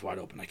 the guy's wide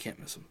open. I can't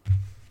miss him.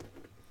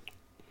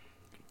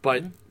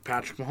 But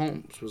Patrick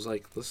Mahomes was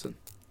like, listen.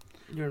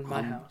 You're in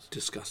my house.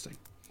 Disgusting.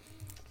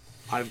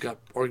 I've got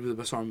arguably the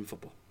best arm in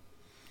football.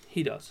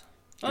 He does.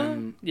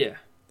 Yeah.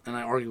 And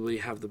I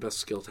arguably have the best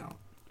skill talent.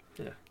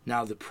 Yeah.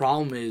 Now, the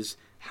problem is,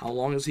 how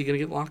long is he going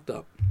to get locked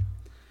up?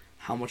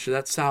 How much of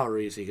that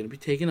salary is he going to be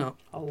taking up?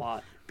 A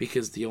lot.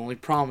 Because the only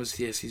problem is,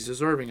 yes, he's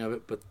deserving of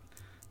it, but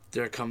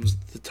there comes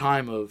the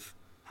time of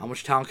how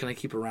much talent can I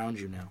keep around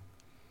you now?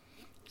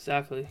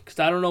 Exactly. Because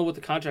I don't know what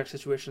the contract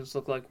situations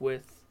look like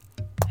with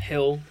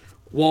Hill.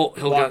 Well,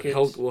 Hill got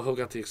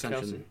the extension.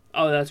 Kelsey.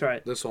 Oh, that's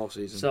right. This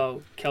offseason.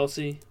 So,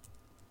 Kelsey,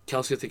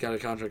 I think, got a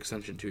contract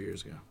extension 2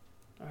 years ago.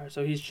 all right,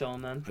 so he's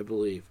chilling then. I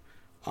believe.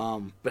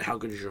 But how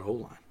good is your whole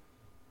line?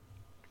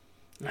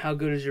 How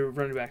good is your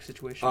running back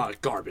situation?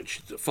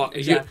 Garbage. Fuck.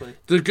 Exactly.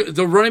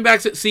 The running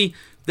backs,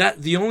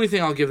 the only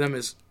thing I'll give them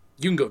is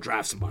you can go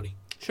draft somebody.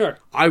 Sure.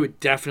 I would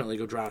definitely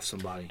go draft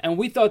somebody. And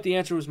we thought the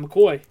answer was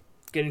McCoy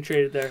getting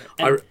traded there.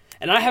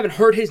 And I haven't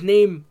heard his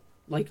name,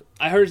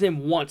 I heard his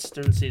name once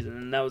during the season,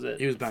 and that was it.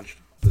 He was benched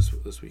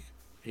this week.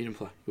 He didn't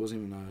play. He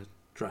wasn't even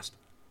dressed.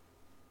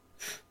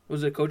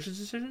 Was it a coach's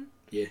decision?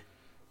 Yeah.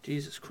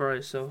 Jesus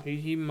Christ. So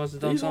he must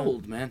have done He's something.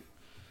 old, man.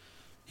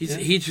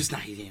 He's just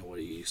not, he ain't what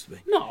he used to be.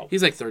 No.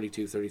 He's like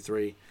 32,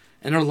 33.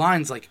 And their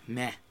line's like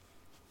meh.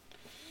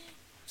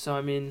 So,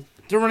 I mean,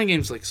 their running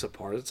game's like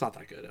subpar. It's not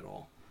that good at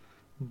all.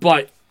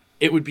 But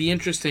it would be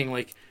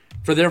interesting,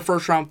 for their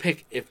first round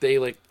pick, if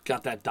they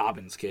got that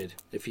Dobbins kid,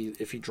 if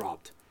he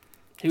dropped.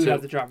 he would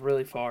have to drop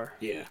really far.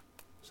 Yeah.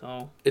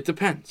 So It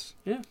depends.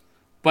 Yeah.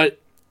 But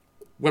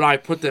would I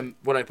put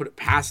it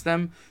past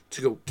them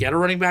to go get a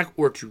running back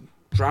or to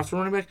draft a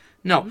running back?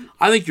 No. Mm-hmm.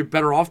 I think you're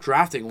better off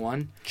drafting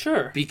one.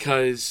 Sure.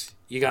 Because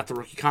you got the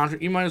rookie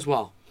contract. You might as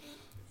well.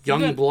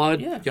 Young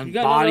blood, young you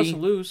got body. Nothing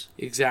else to lose.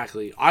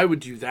 Exactly. I would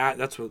do that.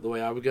 That's the way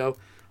I would go.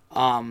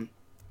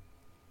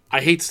 I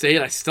hate to say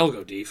it, I still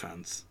go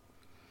defense.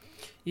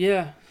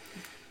 Yeah.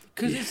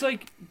 Because it's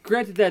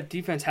granted that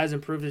defense has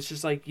improved. It's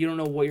just you don't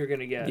know what you're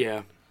going to get.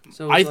 Yeah.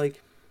 So it's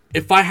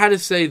if I had to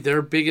say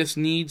their biggest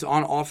needs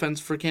on offense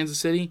for Kansas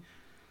City,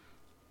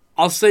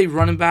 I'll say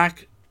running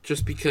back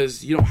just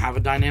because you don't have a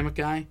dynamic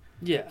guy.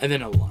 Yeah. And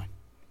then O-line.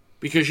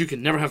 Because you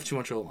can never have too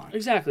much O-line.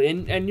 Exactly.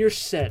 And you're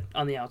set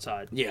on the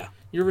outside. Yeah.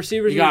 Your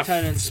receivers, you got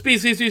tight ends.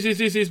 Speed.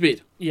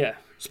 Yeah.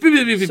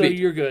 Speed. So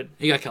you're good.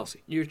 You got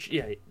Kelsey.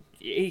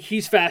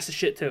 He's fast as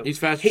shit, too. He's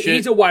fast as shit.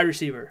 He's a wide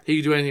receiver. He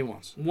can do anything he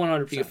wants.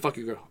 100%. He can fuck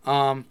your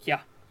girl.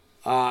 Yeah.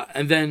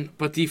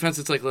 But defense,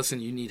 it's listen,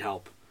 you need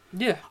help.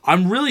 Yeah.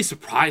 I'm really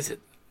surprised that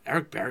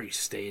Eric Berry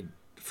stayed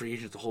free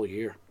agent the whole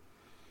year.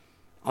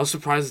 I was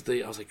surprised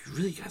that I was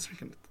really, you guys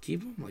aren't going to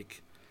keep him? I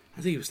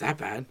think he was that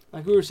bad.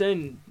 Like we were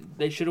saying,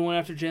 they should have went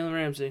after Jalen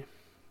Ramsey.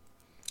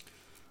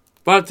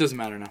 But it doesn't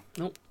matter now.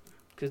 Nope.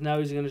 Because now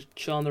he's going to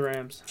chill on the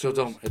Rams. So it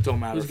don't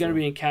matter. He's going to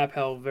be in cap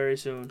hell very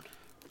soon.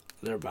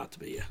 They're about to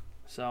be, yeah.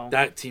 So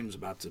that team's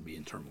about to be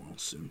in turmoil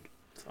soon.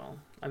 So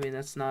I mean,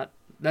 that's not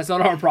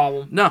our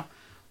problem. No,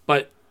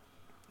 but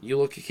you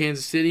look at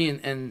Kansas City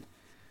and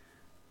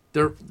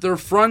their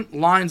front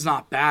line's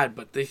not bad,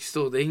 but they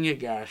can get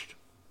gashed.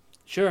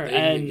 Sure, they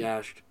can get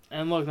gashed.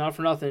 And look, not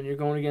for nothing, you're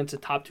going against a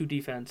top 2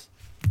 defense.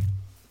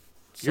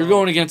 So, you're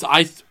going against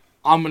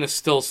I'm gonna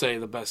still say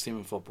the best team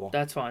in football.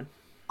 That's fine.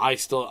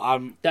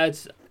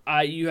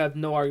 You have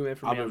no argument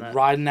for me on that. I've been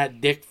riding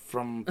that dick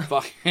from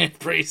fucking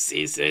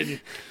preseason,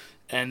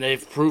 and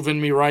they've proven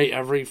me right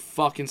every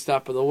fucking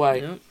step of the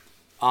way.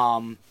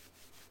 Yep.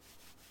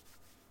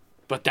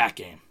 But that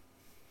game,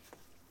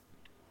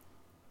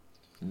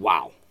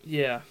 wow.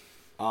 Yeah.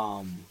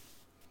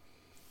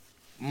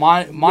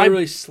 My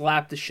really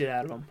slapped the shit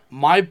out of them.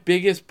 My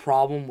biggest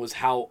problem was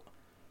how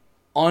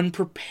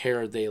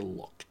unprepared they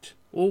looked.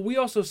 Well, we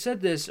also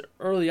said this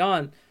early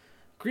on.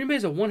 Green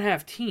Bay's a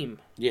 1/2 team.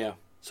 Yeah.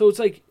 So it's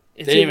they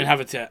didn't even have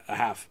it to a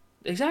half.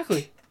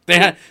 Exactly. They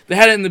had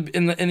it in the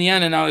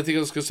end, and now I think it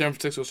was because San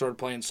Francisco started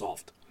playing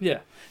soft. Yeah.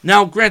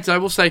 Now, granted, I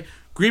will say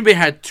Green Bay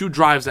had 2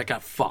 drives that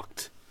got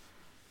fucked.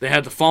 They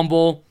had the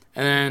fumble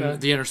and then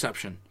the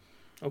interception.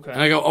 Okay.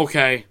 And I go,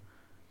 okay,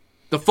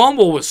 the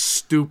fumble was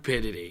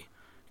stupidity.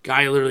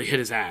 Guy literally hit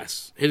his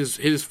ass, hit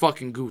his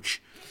fucking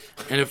gooch,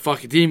 and it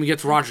fucking didn't even get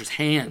to Rodgers'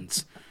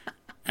 hands.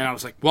 And I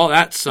was like, well,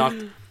 that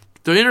sucked.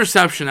 The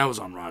interception, that was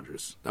on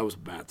Rodgers. That was a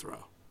bad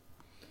throw.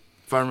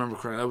 If I remember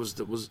correctly,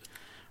 that was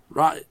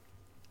right.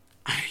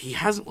 He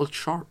hasn't looked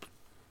sharp.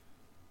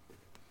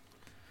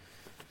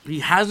 He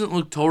hasn't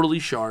looked totally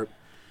sharp,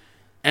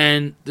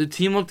 and the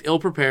team looked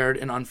ill-prepared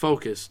and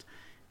unfocused.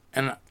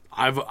 And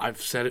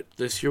I've said it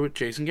this year with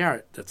Jason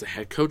Garrett. That's a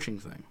head coaching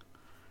thing.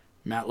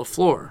 Matt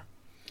LaFleur,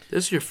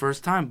 this is your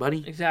first time,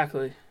 buddy.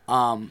 Exactly.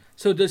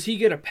 So does he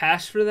get a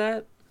pass for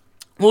that?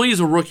 Well, he's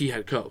a rookie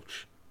head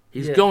coach.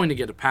 He's going to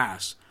get a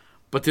pass.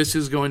 But this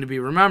is going to be,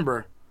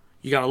 remember,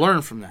 you got to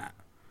learn from that.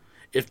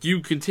 If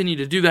you continue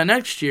to do that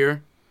next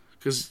year,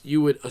 because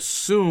you would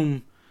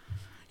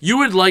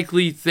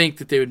likely think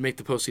that they would make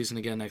the postseason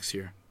again next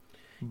year,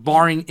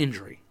 barring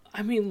injury.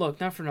 I mean, look,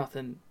 not for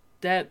nothing.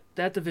 That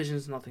division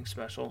is nothing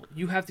special.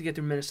 You have to get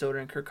through Minnesota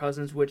and Kirk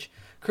Cousins, which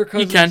Kirk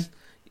Cousins... He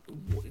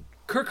can.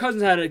 Kirk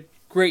Cousins had a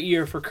great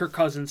year for Kirk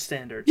Cousins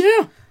standards.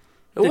 Yeah.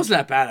 It wasn't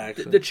that bad,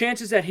 actually. The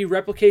chances that he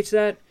replicates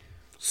that...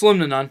 Slim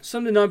to none.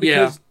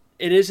 Because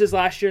It is his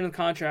last year in the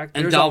contract.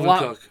 And There's Dalvin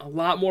Cook. A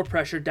lot more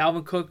pressure.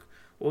 Dalvin Cook,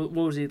 what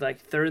was he, like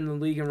third in the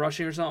league in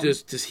rushing or something?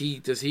 Does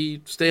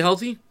he stay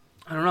healthy?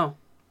 I don't know.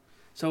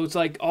 So it's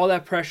like all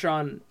that pressure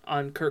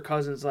on Kirk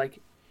Cousins. Like,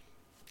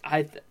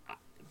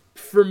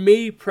 for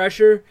me,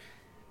 pressure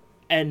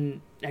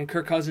and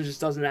Kirk Cousins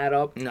just doesn't add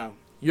up. No.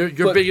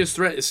 Your biggest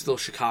threat is still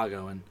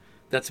Chicago, and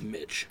that's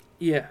Mitch.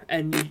 Yeah,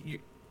 and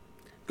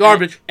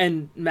Garbage.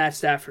 And Matt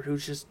Stafford,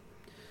 who's just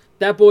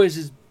that boy is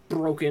just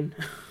broken.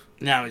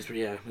 Now he's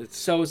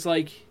So it's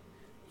like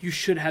you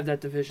should have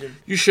that division.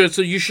 You should.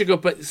 So you should go.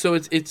 But so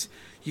it's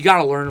you got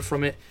to learn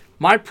from it.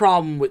 My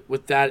problem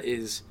with that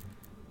is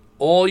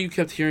all you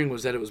kept hearing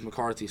was that it was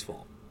McCarthy's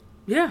fault.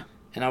 Yeah.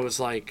 And I was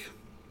like,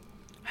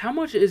 how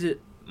much is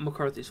it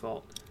McCarthy's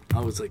fault?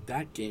 I was like,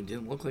 that game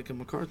didn't look like a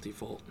McCarthy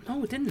fault.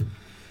 No, it didn't.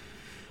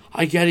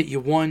 I get it. You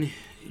won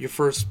your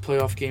first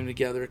playoff game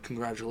together.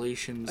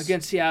 Congratulations.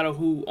 Against Seattle,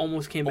 who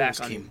almost came back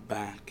at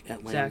Lambeau.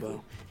 Exactly.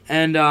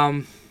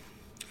 And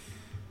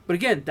but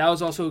again, that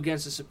was also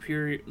against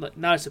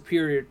not a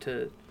superior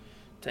to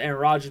Aaron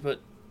Rodgers, but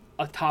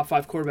a top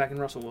 5 quarterback in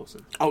Russell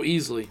Wilson. Oh,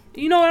 easily.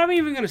 You know what? I'm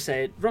even going to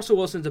say it. Russell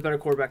Wilson's a better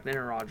quarterback than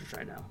Aaron Rodgers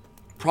right now.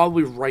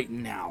 Probably right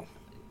now.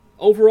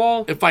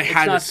 Overall, if I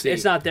had to see,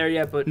 it's not there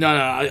yet. But no.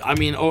 I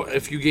mean,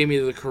 if you gave me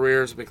the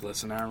careers, like,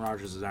 listen, Aaron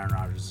Rodgers is Aaron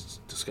Rodgers. It's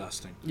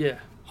disgusting. Yeah.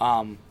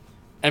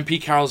 And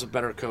Pete Carroll's a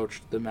better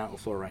coach than Matt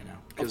LaFleur right now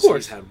because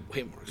he's had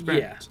way more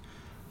experience.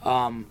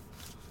 Yeah. I'm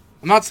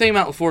not saying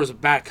Matt LaFleur is a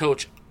bad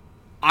coach.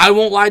 I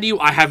won't lie to you.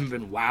 I haven't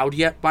been wowed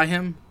yet by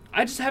him.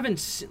 I just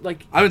haven't I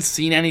haven't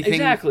seen anything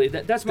exactly.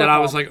 That's my that problem. I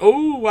was like,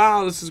 oh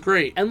wow, this is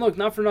great. And look,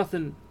 not for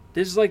nothing,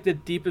 this is like the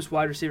deepest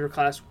wide receiver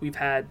class we've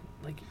had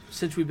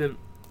since we've been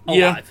alive.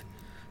 Yeah.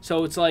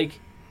 So it's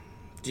like,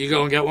 do you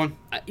go and get one?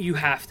 You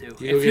have to.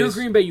 If you're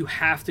Green Bay, you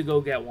have to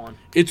go get one.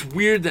 It's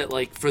weird that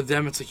for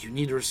them, it's like you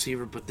need a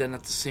receiver, but then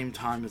at the same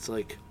time, it's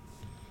like,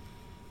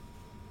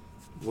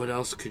 what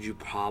else could you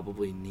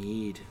probably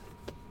need?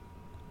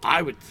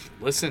 I would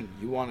listen.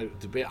 You want to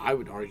debate? I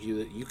would argue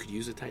that you could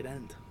use a tight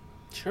end.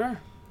 Sure.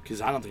 Because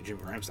I don't think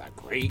Jimmy Graham's that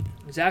great.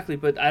 Exactly,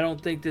 but I don't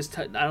think this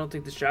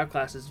draft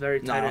class is very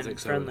tight end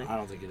friendly. I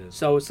don't think it is.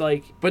 So it's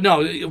like, but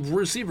no,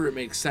 receiver it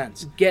makes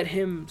sense. Get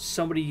him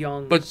somebody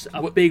young, but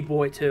a big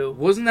boy too.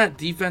 Wasn't that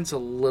defense a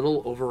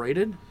little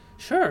overrated?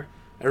 Sure.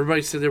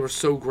 Everybody said they were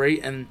so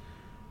great, and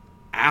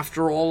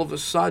after all of a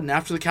sudden,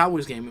 after the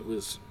Cowboys game, it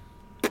was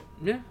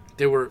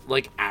they were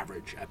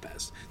average at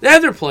best. They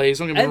had their plays.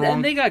 Don't get me wrong.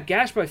 And they got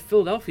gashed by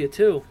Philadelphia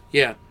too.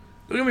 Yeah.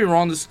 Don't get me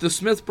wrong, the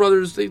Smith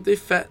brothers,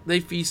 they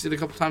feasted a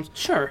couple times.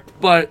 Sure.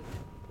 But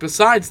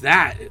besides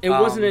that... It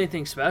wasn't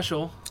anything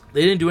special.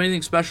 They didn't do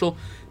anything special.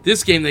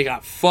 This game, they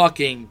got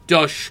fucking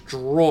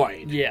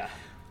destroyed. Yeah.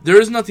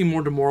 There is nothing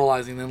more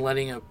demoralizing than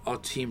letting a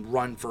team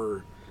run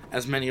for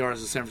as many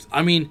yards as San Francisco.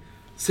 I mean,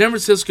 San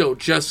Francisco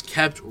just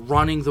kept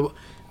running the...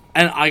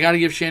 And I got to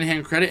give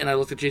Shanahan credit, and I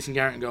looked at Jason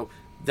Garrett and go,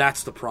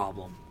 that's the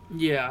problem.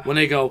 Yeah. When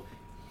they go,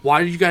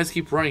 why did you guys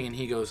keep running? And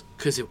he goes,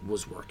 because it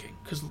was working.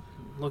 Because...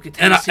 Look at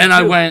Tennessee. And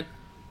I went.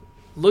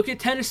 Look at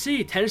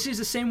Tennessee. Tennessee's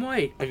the same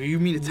way. You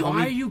mean to tell me?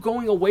 Why are you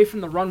going away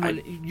from the run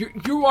when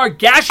you are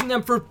gashing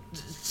them for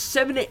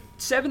 7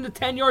 to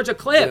 10 yards a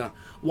clip? Yeah.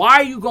 Why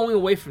are you going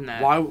away from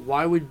that?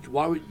 Why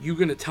would you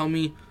gonna tell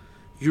me?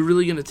 You're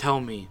really gonna tell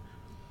me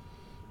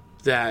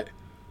that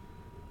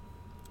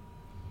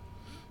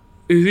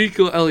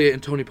Ezekiel Elliott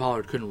and Tony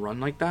Pollard couldn't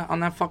run like that on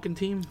that fucking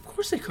team? Of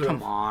course they could.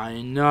 Come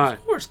on,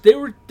 Of course they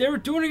were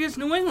doing it against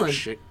New England.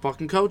 Shit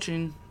fucking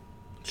coaching.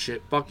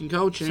 So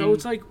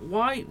it's like,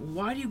 why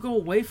do you go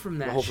away from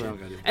that? Well, shit?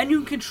 And you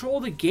can control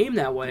the game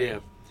that way. Yeah,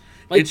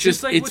 it's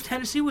just like what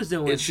Tennessee was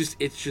doing.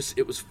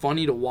 It was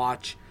funny to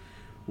watch.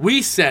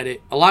 We said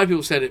it. A lot of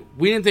people said it.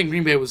 We didn't think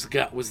Green Bay was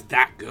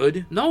that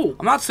good. No,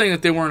 I'm not saying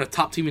that they weren't a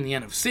top team in the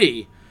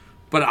NFC,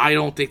 but I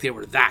don't think they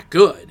were that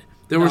good.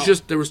 There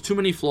was too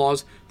many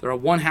flaws. They're a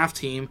one-half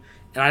team,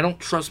 and I don't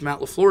trust Matt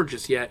LaFleur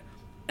just yet.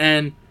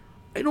 And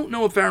I don't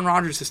know if Aaron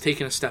Rodgers has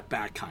taken a step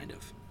back, kind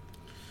of.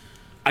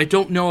 I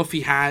don't know if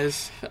he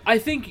has. I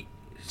think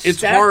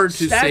it's hard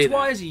to say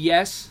stats-wise,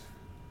 yes.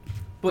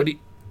 But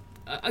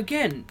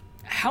again,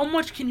 how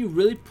much can you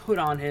really put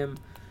on him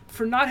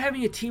for not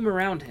having a team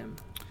around him?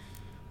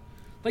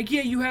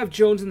 Yeah, you have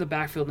Jones in the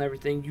backfield and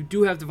everything. You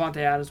do have Devontae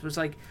Adams, but it's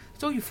like,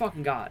 that's all you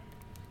fucking got.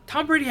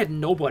 Tom Brady had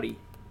nobody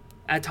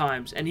at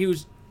times, and he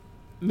was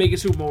making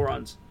Super Bowl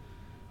runs.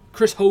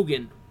 Chris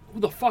Hogan, who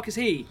the fuck is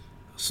he?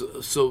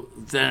 So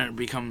then it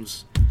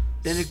becomes...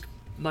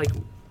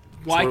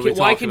 Why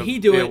can he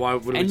do it?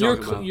 And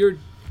you're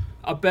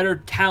a better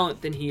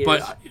talent than he is.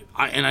 But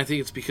I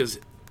think it's because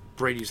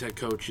Brady's head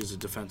coach is a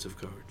defensive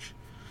coach,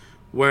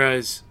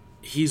 whereas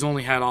he's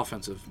only had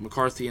offensive.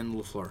 McCarthy and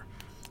LaFleur,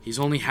 he's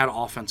only had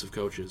offensive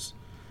coaches.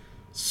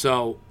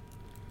 So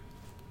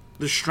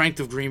the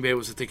strength of Green Bay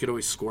was that they could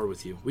always score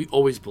with you. We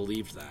always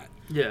believed that.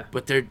 Yeah.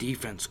 But their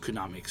defense could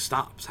not make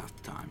stops half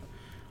the time.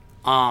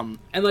 And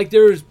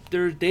there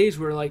were days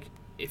where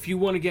if you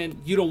want to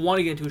you don't want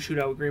to get into a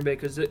shootout with Green Bay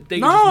because they can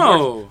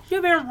No! just you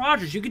have Aaron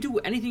Rodgers. You can do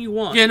anything you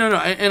want. Yeah, no,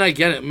 and I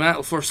get it. Matt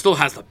LaFleur still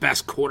has the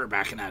best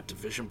quarterback in that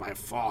division by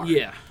far.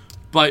 Yeah.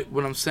 But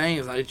what I'm saying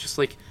is, I just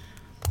like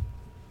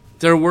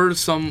there were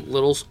some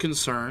little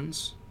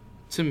concerns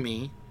to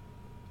me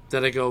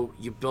that I go,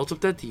 you built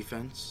up that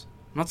defense.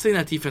 I'm not saying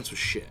that defense was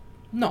shit.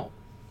 No.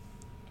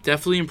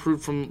 Definitely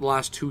improved from the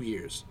last 2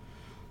 years.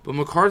 But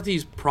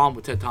McCarthy's problem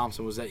with Ted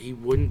Thompson was that he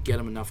wouldn't get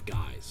him enough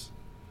guys.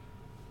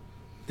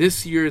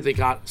 This year they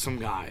got some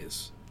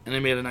guys, and they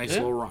made a nice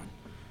little run.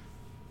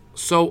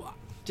 So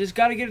just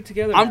got to get it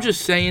together. I'm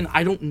just saying,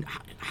 I don't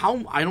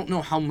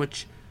know how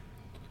much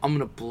I'm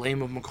gonna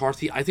blame of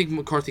McCarthy. I think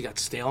McCarthy got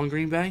stale in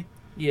Green Bay.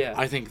 Yeah.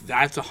 I think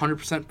that's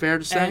 100% fair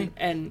to say.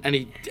 And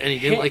he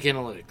didn't like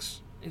analytics.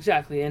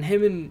 Exactly, and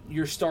him and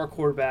your star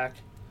quarterback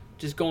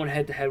just going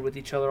head to head with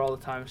each other all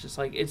the time. It's just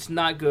like it's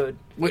not good.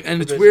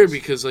 And it's weird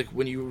because like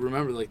when you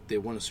remember like they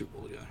won a Super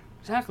Bowl together.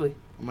 Exactly.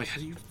 I'm like,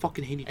 how do you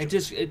fucking hate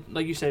each other?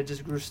 Like you said, it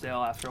just grew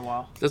stale after a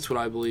while. That's what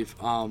I believe.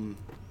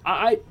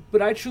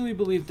 But I truly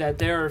believe that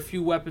they are a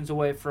few weapons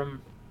away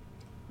from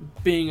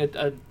being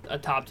a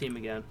top team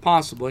again.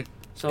 Possibly,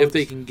 so if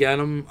they can get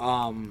them.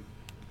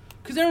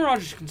 Because Aaron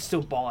Rodgers can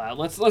still ball out.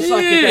 Let's not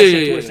get that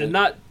shit twisted.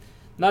 Yeah.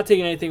 Not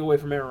taking anything away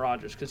from Aaron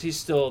Rodgers because he's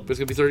still. But it's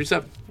gonna be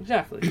 37.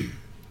 Exactly.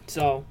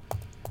 So,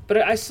 but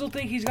I still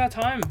think he's got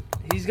time.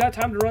 He's got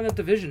time to run that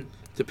division.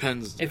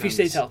 Depends if he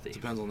stays healthy.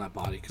 Depends on that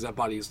body because that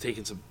body has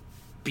taken some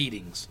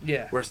beatings.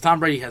 Yeah. Whereas Tom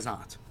Brady has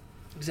not.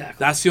 Exactly.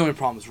 That's the only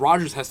problem. Is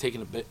Rodgers has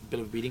taken a bit of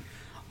a beating.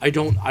 I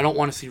don't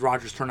want to see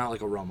Rodgers turn out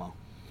like a Romo,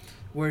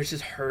 where he's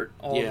just hurt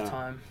all the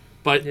time.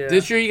 But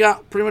this year he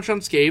got pretty much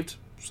unscathed,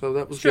 so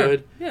that was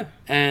good. Yeah.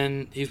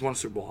 And he's won a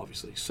Super Bowl,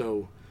 obviously.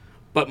 So,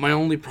 but my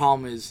only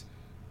problem is,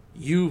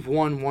 you've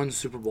won one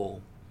Super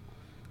Bowl,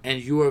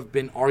 and you have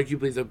been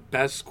arguably the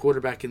best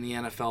quarterback in the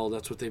NFL.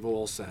 That's what they've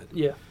all said.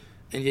 Yeah.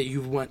 And yet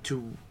you went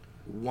to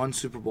one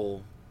Super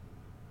Bowl.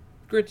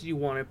 Granted, you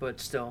won it, but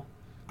still.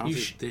 He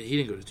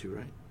didn't go to two,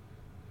 right?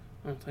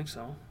 I don't think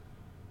so.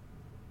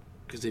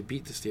 Because they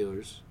beat the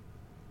Steelers.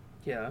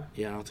 Yeah.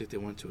 Yeah, I don't think they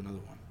went to another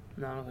one.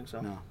 No, I don't think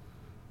so. No.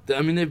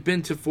 I mean, they've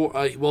been to four.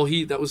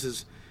 That was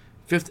his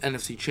 5th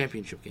NFC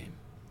Championship game.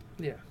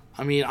 Yeah.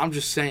 I mean, I'm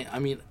just saying. I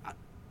mean,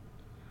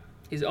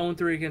 he's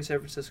 0-3 against San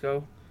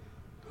Francisco.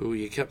 Who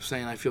you kept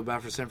saying I feel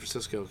bad for San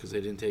Francisco because they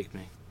didn't take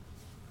me.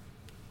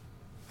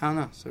 I don't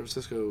know. San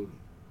Francisco.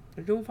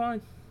 They're doing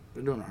fine.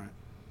 They're doing all right.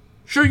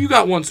 Sure, you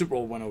got one Super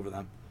Bowl win over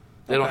them.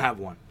 They don't have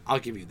one. I'll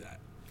give you that.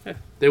 Yeah.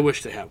 They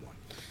wish they had one.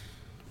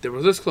 They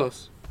were this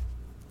close,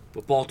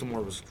 but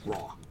Baltimore was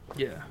raw.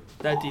 Yeah,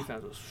 that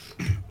defense was.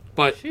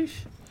 But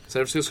sheesh.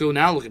 San Francisco,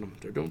 now look at them.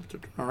 They're doing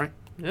all right.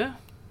 Yeah.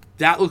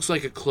 That looks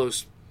like a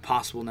close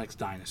possible next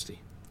dynasty.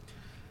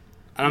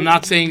 And I'm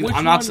not saying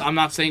I'm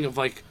not saying of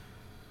like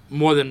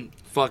more than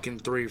fucking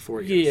 3 or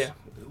 4 years. Yeah.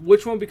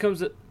 Which one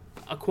becomes a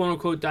quote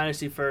unquote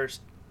dynasty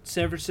first?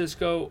 San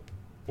Francisco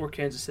or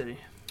Kansas City?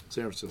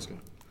 San Francisco.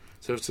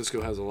 San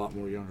Francisco has a lot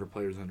more younger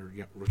players under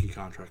rookie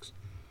contracts.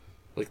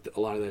 Like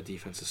a lot of that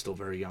defense is still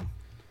very young.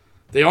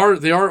 They are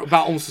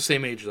about almost the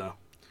same age though.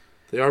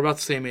 They are about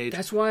the same age.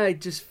 That's why I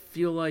just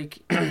feel like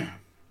I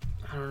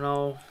don't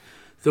know.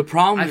 The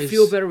problem is I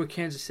feel better with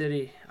Kansas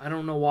City. I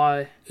don't know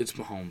why. It's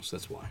Mahomes.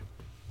 That's why.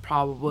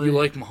 Probably. You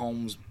like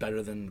Mahomes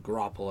better than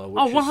Garoppolo.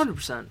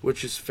 100%.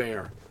 Which is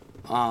fair.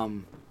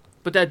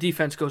 But that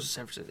defense goes to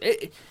San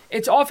Francisco.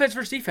 It's offense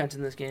versus defense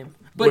in this game.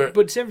 But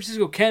San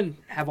Francisco can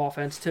have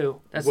offense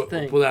too. That's the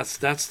thing. Well, that's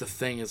the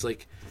thing. It's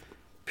like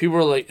people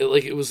are like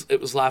it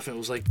was laughing. It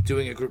was like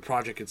doing a group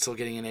project and still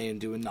getting an A and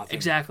doing nothing.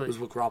 Exactly. It was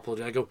what Garoppolo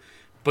did. I go,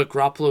 but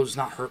Garoppolo's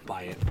not hurt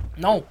by it.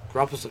 No.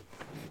 Garoppolo's like,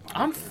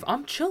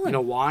 I'm chilling. You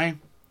know why?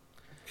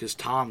 Because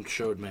Tom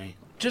showed me.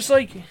 Just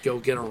like go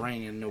get a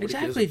ring and nobody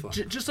gives a fuck.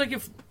 Just like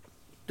if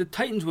the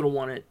Titans would have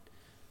won it,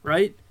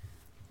 right?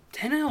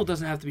 Tannehill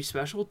doesn't have to be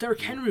special.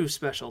 Derrick Henry was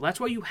special. That's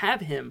why you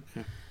have him.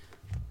 Yeah.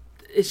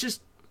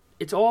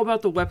 It's all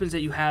about the weapons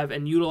that you have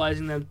and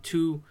utilizing them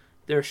to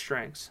their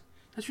strengths.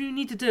 That's what you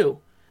need to do.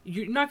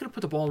 You're not going to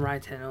put the ball in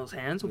Ryan Tannehill's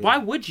hands. Yeah. Why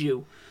would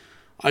you?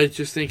 I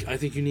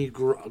think you need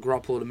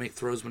Garoppolo to make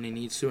throws when he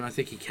needs to, and I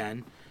think he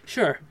can.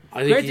 Sure.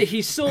 Granted,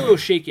 he's still a little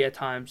shaky at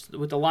times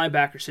with the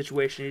linebacker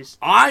situation.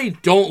 I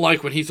don't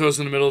like when he throws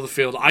in the middle of the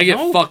field. I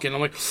get fucking.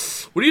 I'm like,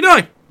 what are you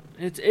doing?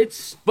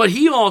 It's. But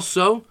he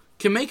also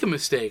can make a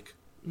mistake.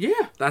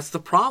 Yeah. That's the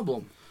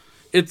problem.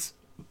 It's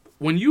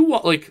when you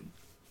like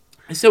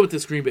I said with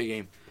this Green Bay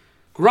game,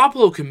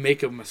 Garoppolo can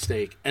make a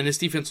mistake, and this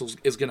defense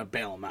is going to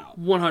bail him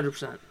out.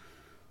 100%.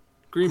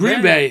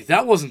 Green Bay,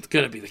 that wasn't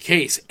going to be the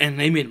case, and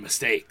they made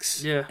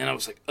mistakes. Yeah. And I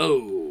was like,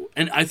 oh.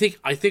 And I think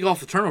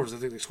off the turnovers, I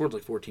think they scored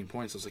like 14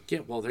 points. I was like, yeah,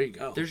 well, there you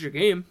go. There's your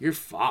game. You're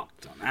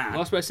fucked on that.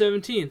 Lost by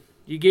 17.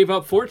 You gave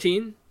up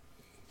 14.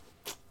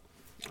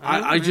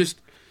 I just...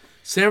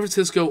 San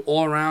Francisco,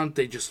 all around,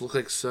 they just look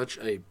like such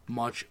a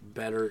much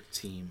better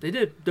team. They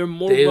did. They're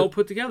well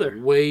put together.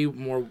 Way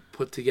more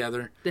put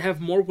together. They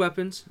have more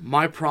weapons.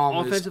 My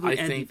problem offensively is,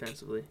 and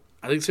defensively.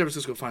 I think San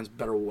Francisco finds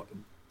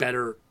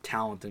better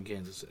talent than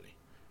Kansas City.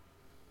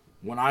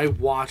 when I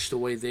watch the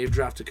way they've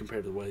drafted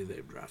compared to the way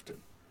they've drafted.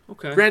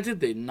 Okay. Granted,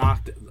 they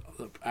knocked it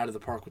out of the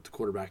park with the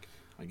quarterback.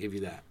 I'll give you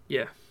that.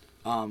 Yeah.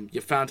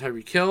 You found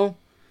Tyreek Hill,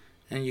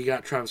 and you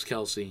got Travis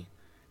Kelce.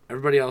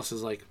 Everybody else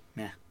is like,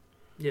 meh.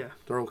 Yeah.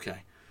 They're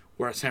okay.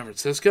 Whereas San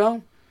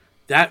Francisco,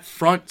 that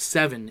front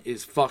seven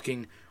is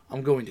fucking,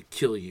 I'm going to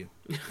kill you.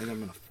 And I'm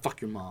going to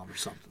fuck your mom or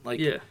something. Like,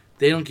 Yeah.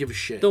 they don't give a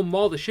shit. They'll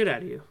maul the shit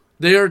out of you.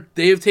 They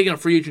have taken a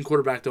free agent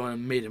quarterback, though,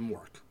 and made him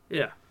work.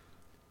 Yeah.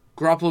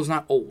 Garoppolo's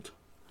not old.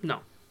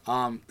 No.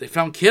 They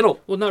found Kittle.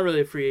 Well, not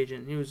really a free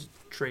agent. He was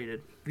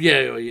traded.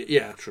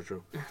 Yeah,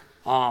 true.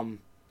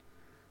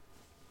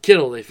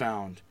 Kittle they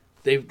found.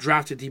 They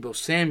drafted Deebo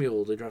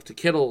Samuel. They drafted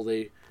Kittle.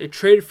 They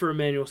traded for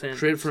Emmanuel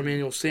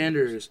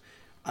Sanders.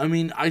 I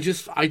mean, I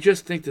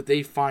just think that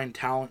they find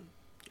talent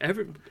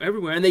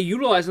everywhere, and they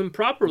utilize them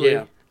properly.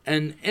 Yeah,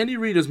 and Andy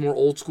Reid is more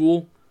old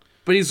school,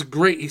 but he's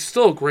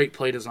still a great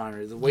play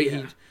designer. The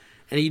way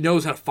he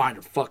knows how to find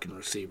a fucking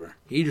receiver.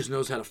 He just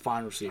knows how to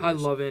find receivers. I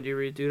love Andy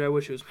Reid, dude. I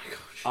wish he was my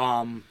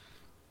coach.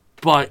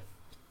 But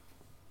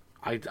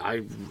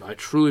I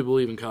truly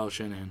believe in Kyle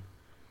Shanahan.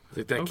 I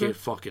think that kid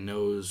fucking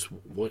knows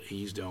what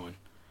he's doing.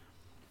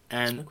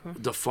 And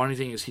the funny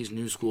thing is he's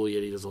new school,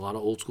 yet he does a lot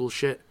of old school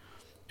shit.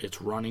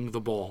 It's running the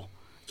ball.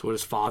 It's what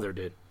his father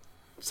did.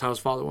 That's how his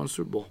father won the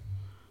Super Bowl.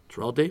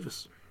 Terrell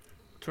Davis.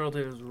 Terrell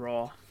Davis was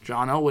raw.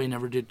 John Elway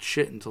never did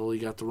shit until he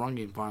got the run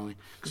game finally,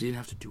 because he didn't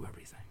have to do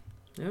everything.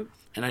 Yep.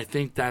 And I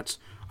think that's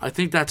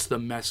the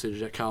message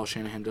that Kyle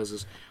Shanahan does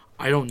is,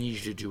 I don't need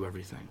you to do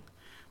everything.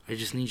 I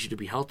just need you to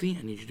be healthy.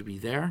 I need you to be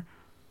there.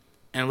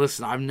 And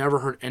listen, I've never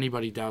heard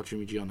anybody doubt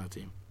Jimmy G on that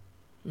team.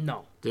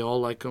 No. They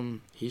all like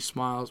him. He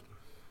smiles.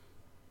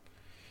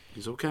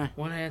 He's okay.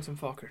 One handsome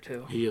fucker,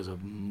 too. He is a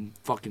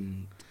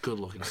fucking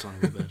good-looking son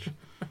of a bitch.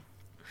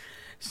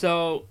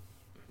 So,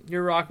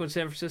 you're rocking with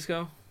San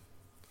Francisco?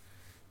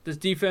 Does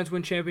defense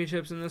win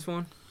championships in this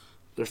one?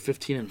 They're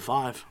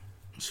 15-5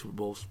 in Super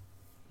Bowls.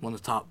 One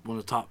of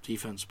the top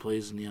defense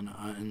plays in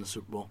the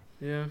Super Bowl.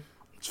 Yeah.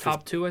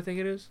 Top 2, I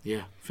think it is.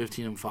 Yeah,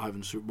 15-5 in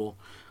the Super Bowl.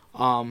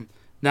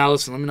 Now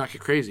listen, let me not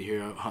get crazy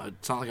here.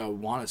 It's not like I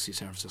want to see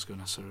San Francisco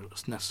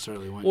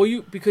necessarily win.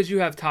 Well, because you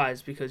have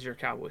ties because you're a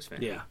Cowboys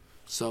fan. Yeah.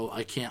 So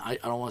I can't. I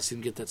don't want to see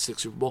them get that 6th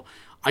Super Bowl.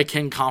 I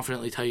can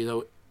confidently tell you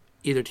though,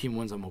 either team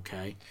wins, I'm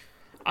okay.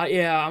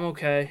 I'm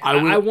okay.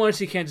 I want to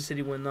see Kansas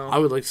City win though. I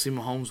would like to see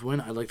Mahomes win.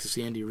 I'd like to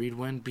see Andy Reid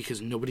win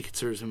because nobody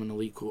considers him an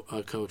elite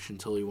coach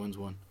until he wins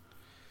one.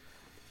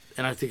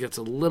 And I think that's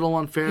a little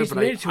unfair. He's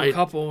made it to a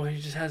couple. He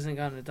just hasn't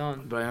gotten it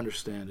done. But I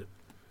understand it.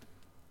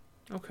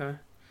 Okay.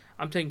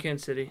 I'm taking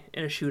Kansas City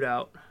in a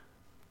shootout.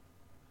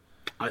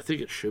 I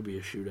think it should be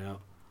a shootout.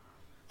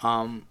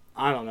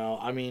 I don't know.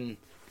 I mean,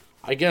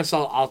 I guess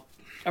I'll.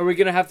 Are we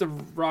gonna have to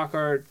rock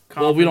our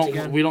conference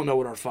again? We don't know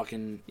what our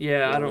fucking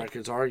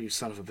records are. You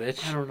son of a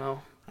bitch. I don't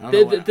know.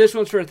 Know this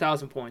one's for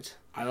 1,000 points.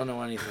 I don't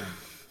know anything.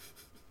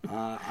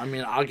 I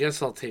mean, I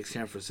guess I'll take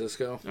San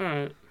Francisco. All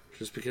right.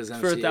 Just because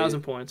for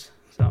 1,000 points.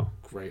 So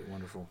great,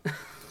 wonderful.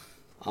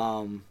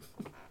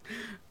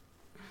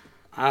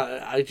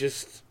 I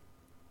just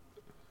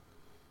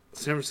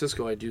San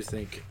Francisco. I do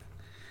think,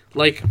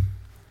 like,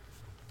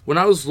 when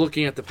I was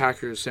looking at the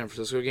Packers San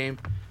Francisco game,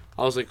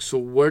 I was like, so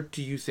what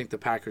do you think the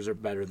Packers are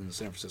better than the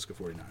San Francisco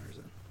 49ers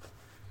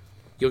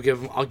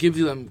in? I'll give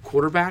them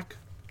quarterback.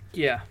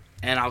 Yeah.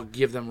 And I'll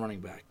give them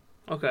running back.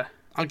 Okay.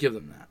 I'll give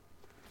them that.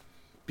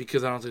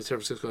 Because I don't think San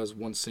Francisco has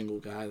one single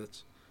guy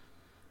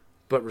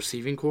but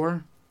receiving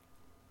core.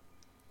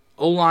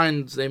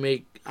 O-lines, they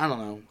make, I don't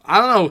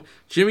know.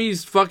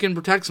 Jimmy's fucking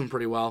protects them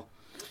pretty well.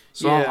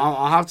 So yeah.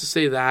 I'll have to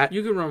say that.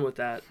 You can run with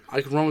that.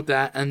 I can run with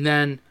that. And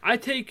then I'll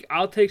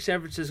take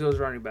San Francisco's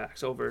running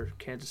backs over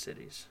Kansas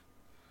City's.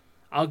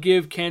 I'll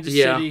give Kansas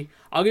City.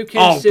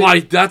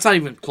 That's not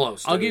even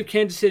close. I'll give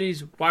Kansas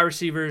City's wide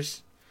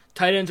receivers,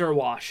 tight ends are a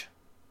wash.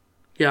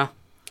 Yeah.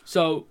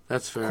 So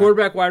that's fair.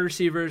 Quarterback, wide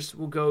receivers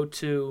will go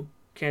to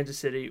Kansas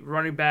City.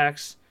 Running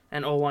backs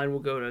and O-line will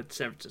go to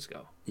San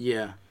Francisco.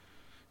 Yeah.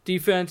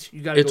 Defense,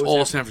 you got to go. It's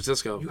all San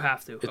Francisco. You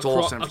have to. It's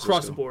all San Francisco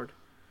across the board.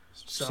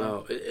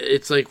 So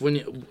it's like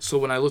when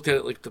I looked at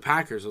it like the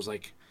Packers, I was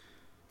like,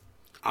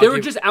 they were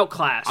just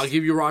outclassed. I'll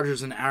give you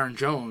Rodgers and Aaron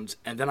Jones,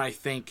 and then I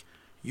think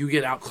you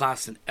get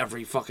outclassed in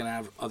every fucking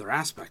other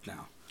aspect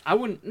now. I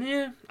wouldn't.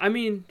 Yeah, I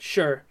mean,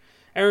 sure,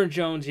 Aaron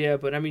Jones, yeah,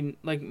 but I mean,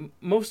 like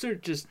most are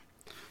just.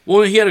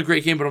 Well, he had a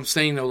great game, but I'm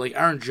saying though, like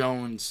Aaron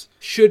Jones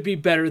should be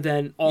better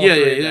than all.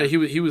 Yeah. He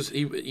was,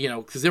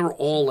 because they were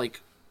all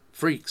like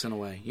freaks in a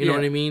way. You know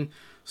what I mean?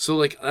 So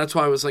like that's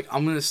why I was like,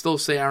 I'm gonna still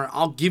say Aaron.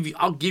 I'll give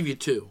you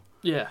two.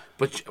 Yeah.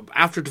 But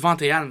after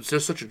Devontae Adams,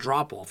 there's such a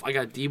drop off. I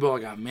got Debo,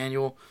 I got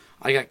Manuel,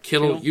 I got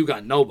Kittle. You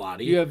got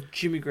nobody. You have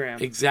Jimmy Graham.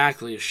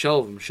 Exactly, a shell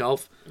of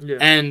himself. Yeah.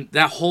 And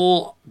that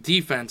whole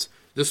defense,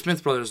 the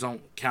Smith brothers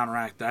don't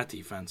counteract that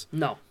defense.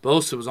 No.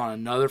 Bosa was on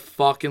another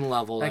fucking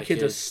level. That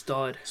kid's a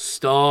stud.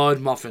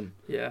 Stud muffin.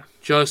 Yeah.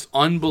 Just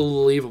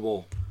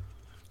unbelievable.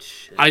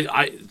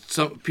 Shit.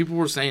 Some people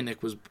were saying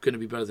Nick was going to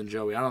be better than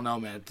Joey. I don't know,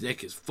 man.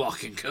 Nick is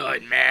fucking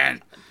good,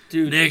 man.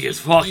 Dude, Nick is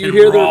fucking you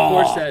hear raw. the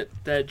reports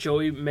that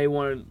Joey may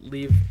want to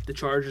leave the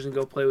Chargers and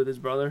go play with his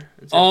brother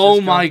in San Oh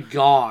Francisco? my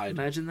god!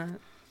 Imagine that.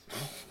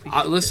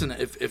 Listen,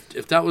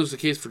 if that was the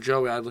case for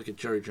Joey, I'd look at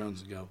Jerry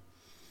Jones and go,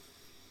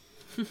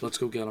 "Let's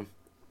go get him."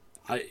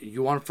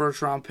 You want a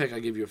first round pick? I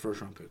give you a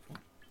first round pick for him.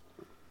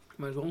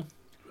 Might as well.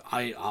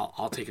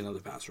 I'll take another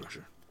pass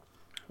rusher.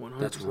 100%.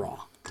 That's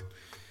raw.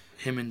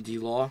 Him and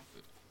D-Law.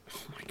 Oh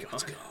my god.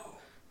 Let's go.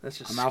 That's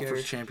just I'm scary. out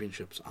for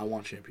championships. I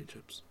want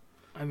championships.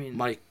 I mean,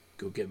 Mike,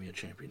 go get me a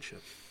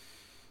championship.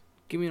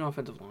 give me an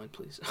offensive line,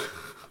 please.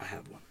 I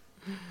have one.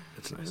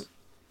 It's nice.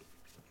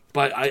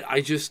 But I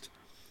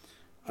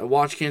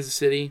watch Kansas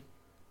City,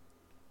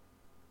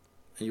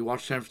 and you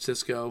watch San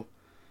Francisco.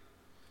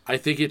 I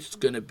think it's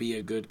going to be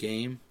a good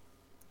game.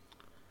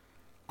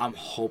 I'm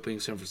hoping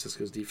San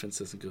Francisco's defense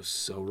doesn't go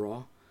so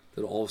raw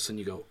that all of a sudden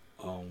you go,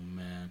 oh,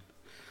 man.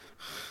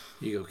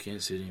 You go,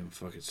 Kansas City didn't even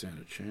fucking stand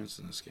a chance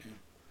in this game.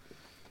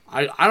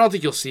 I don't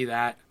think you'll see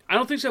that. I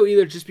don't think so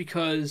either, just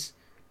because,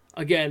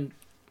 again,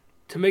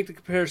 to make the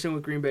comparison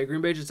with Green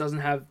Bay just doesn't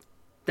have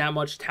that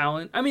much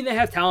talent. I mean, they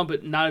have talent,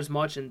 but not as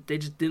much, and they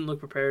just didn't look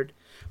prepared.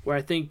 Where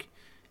I think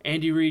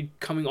Andy Reid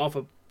coming off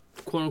a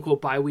quote-unquote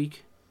bye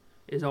week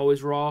is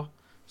always raw.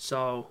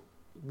 So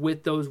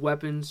with those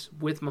weapons,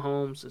 with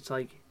Mahomes, it's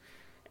like,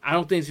 I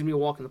don't think it's going to be a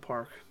walk in the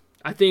park.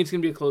 I think it's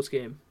going to be a close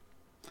game.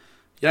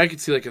 Yeah, I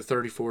could see like a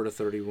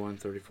 34-31,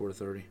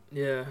 34-30.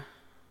 Yeah.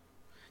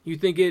 You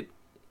think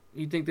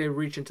they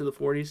reach into the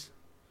 40s?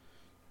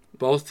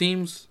 Both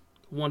teams?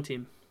 One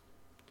team.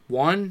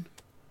 One?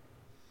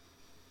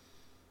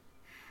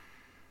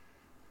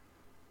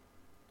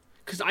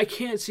 Because I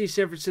can't see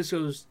San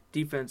Francisco's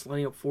defense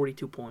letting up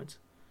 42 points.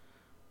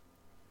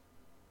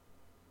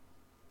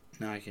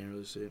 No, I can't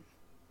really see it.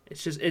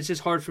 It's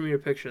just hard for me to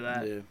picture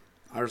that. Yeah.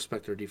 I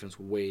respect their defense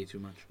way too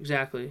much.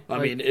 Exactly. I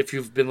mean, if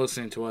you've been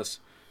listening to us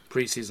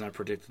preseason, I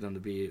predicted them to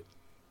be,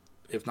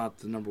 if not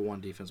the number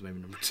one defense, maybe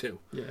number two.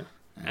 Yeah.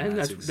 And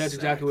that's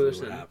exactly what they're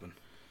saying. Happened.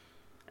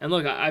 And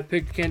look, I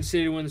picked Kansas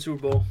City to win the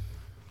Super Bowl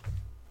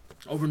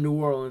over New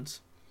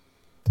Orleans.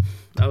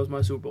 That was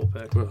my Super Bowl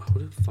pick. Bro,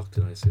 what the fuck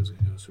did I say was going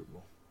to go to the Super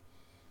Bowl?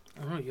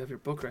 I don't know. You have your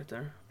book right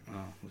there.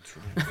 Oh, that's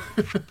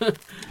right.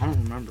 I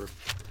don't remember.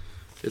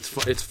 It's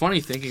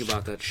funny thinking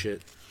about that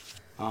shit.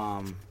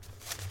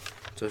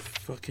 The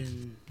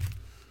fucking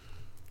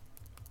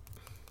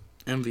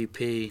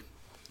MVP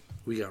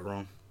we got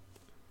wrong.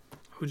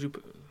 Who'd you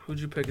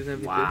pick as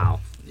MVP?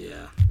 Wow.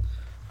 Yeah.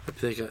 I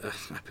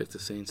picked the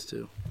Saints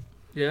too.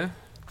 Yeah.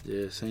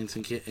 Yeah, Saints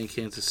in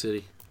Kansas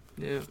City.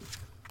 Yeah.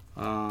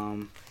 I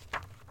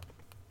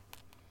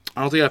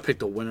don't think I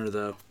picked a winner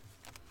though.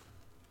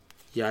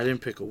 Yeah, I didn't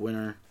pick a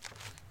winner.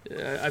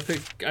 Yeah, I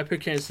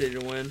picked Kansas City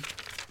to win.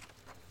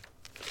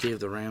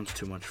 Gave the Rams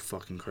too much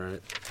fucking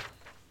credit.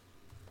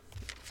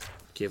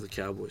 Gave the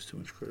Cowboys too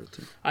much credit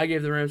too. I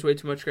gave the Rams way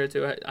too much credit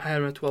too. I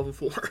had them at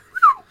 12-4.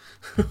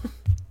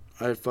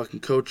 I had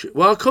fucking coach of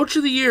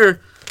the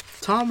year,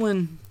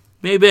 Tomlin,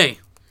 maybe.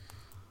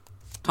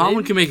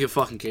 Tomlin can make a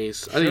fucking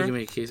case. I think he can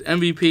make a case.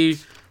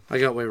 MVP, I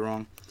got way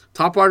wrong.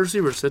 Top wide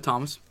receiver, said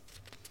Thomas.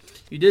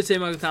 You did say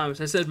Michael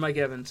Thomas. I said Mike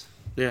Evans.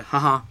 Yeah,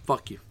 haha,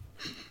 fuck you.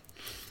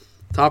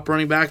 Top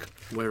running back,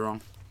 way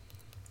wrong.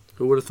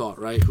 Who would have thought,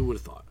 right? Who would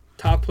have thought?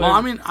 Top player. Well,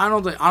 I mean, I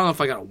don't know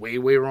if I got it way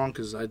wrong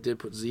because I did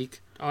put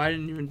Zeke. Oh, I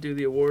didn't even do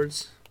the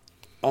awards.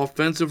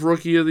 Offensive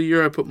rookie of the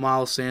year, I put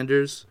Miles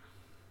Sanders.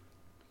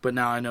 But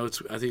now I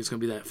think it's gonna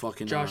be that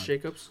fucking Josh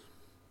Jacobs.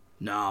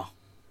 No,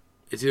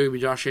 it's either gonna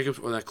be Josh Jacobs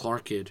or that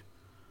Clark kid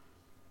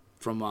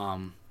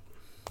from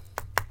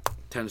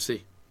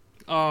Tennessee.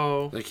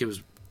 Oh, That kid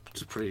was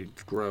just pretty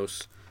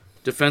gross.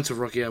 Defensive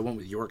rookie, I went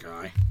with your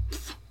guy.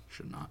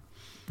 Should not.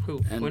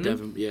 who? And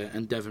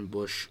Quinnen? Devin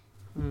Bush.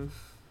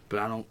 But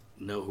I don't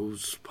know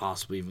who's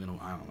possibly even gonna.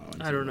 I don't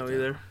know. I don't know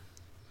either.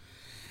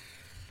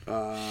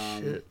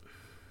 Shit.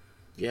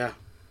 Yeah.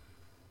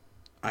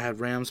 I had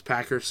Rams,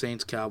 Packers,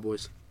 Saints,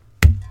 Cowboys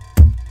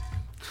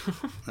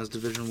as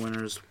division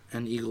winners,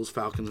 and Eagles,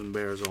 Falcons, and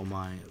Bears all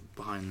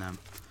behind them.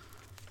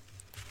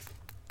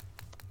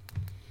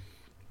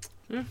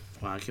 Yeah.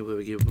 Wow, I can't believe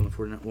I gave up on the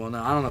 49ers. Well,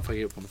 no, I don't know if I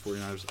gave up on the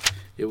 49ers.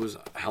 It was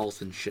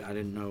health and shit. I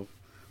didn't know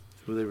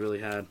who they really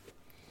had.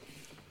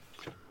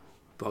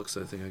 Bucks,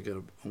 I think I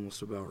got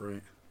almost about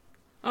right.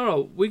 I don't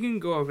know. We can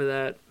go over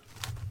that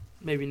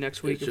maybe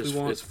next week if we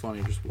want. It's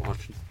funny just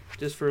watching.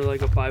 Just for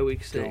like a bye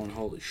week sake. Going,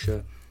 holy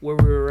shit. Where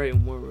we were right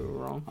and where we were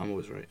wrong. I'm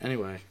always right.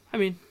 Anyway. I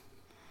mean,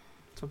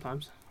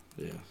 sometimes.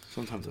 Yeah.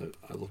 Sometimes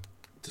I look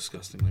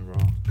disgustingly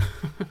wrong.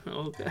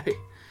 Okay.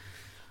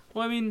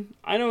 Well, I mean,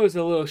 I know it's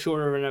a little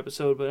shorter of an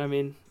episode, but I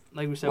mean,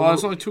 like we said. Well,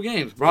 it's only 2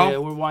 games, bro. Yeah,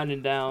 we're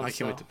winding down. I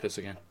can't wait to piss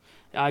again.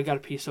 I got to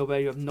pee so bad,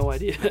 you have no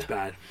idea. It's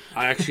bad.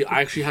 I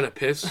actually had a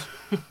piss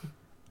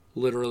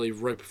literally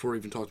right before we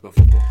even talked about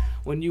football.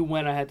 When you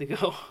went, I had to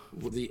go.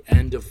 With the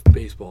end of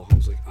baseball, I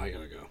was like, I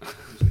gotta go. I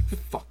was like,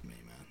 fuck me,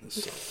 man.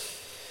 This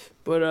sucks.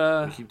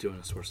 But we keep doing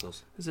this to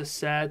ourselves. it's a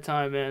sad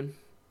time, man.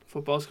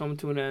 Football's coming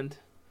to an end.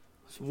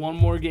 It's one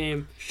more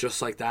game. It's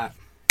just like that.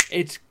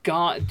 It's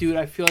gone, dude.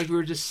 I feel like we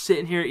were just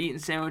sitting here eating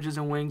sandwiches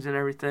and wings and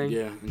everything.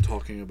 Yeah, and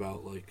talking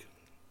about like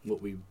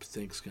what we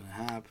think's gonna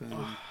happen.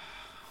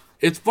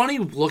 It's funny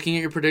looking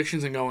at your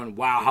predictions and going,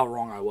 "Wow, how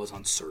wrong I was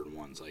on certain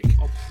ones." Like,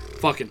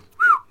 fucking.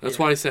 That's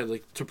why I said,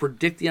 like, to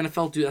predict the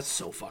NFL, dude, that's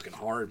so fucking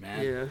hard,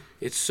 man. Yeah.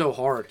 It's so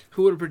hard.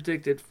 Who would have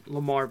predicted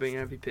Lamar being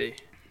MVP?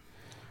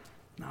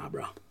 Nah,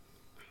 bro.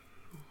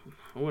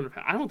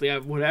 I don't think I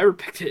would have ever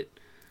picked it.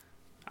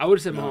 I would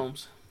have said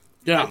Mahomes.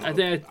 Yeah, I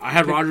think I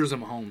had Rodgers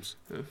and Mahomes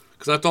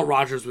because I thought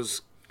Rodgers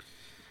was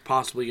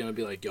possibly gonna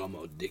be like, "Yo, I'm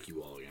gonna dick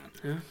you all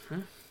again."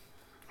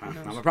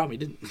 Not my problem. He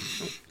didn't.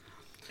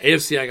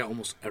 AFC, I got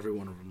almost every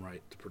one of them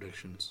right. The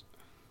predictions,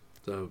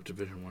 the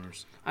division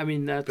winners. I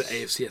mean, that's. But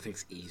AFC, I think,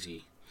 is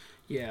easy.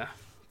 Yeah.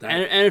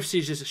 NFC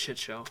is just a shit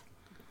show.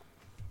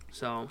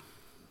 So.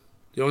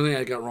 The only thing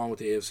I got wrong with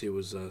the AFC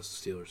was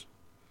Steelers.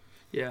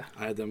 Yeah.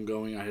 I had them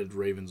going. I had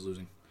Ravens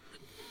losing.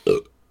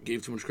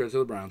 Gave too much credit to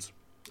the Browns.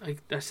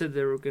 I said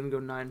they were going to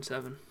go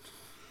 9-7.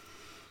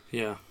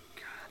 Yeah.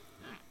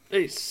 God.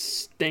 They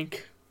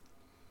stink.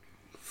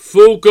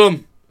 Fook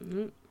 'em.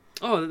 Mm-hmm.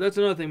 Oh, that's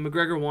another thing.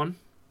 McGregor won.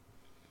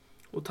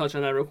 We'll touch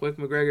on that real quick.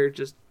 McGregor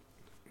just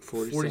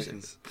 40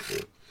 seconds.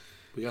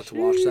 We got to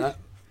watch that.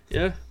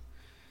 Yeah.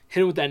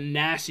 Hit him with that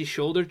nasty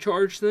shoulder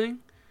charge thing.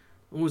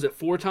 What was it,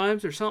 4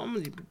 times or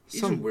something?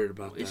 Something weird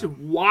about that. He just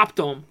whopped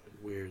him.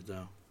 Weird,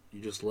 though.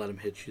 You just let him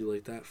hit you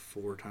like that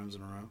 4 times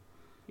in a row.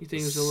 You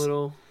think it was a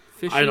little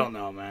fishy? I don't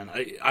know, man.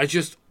 I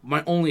just...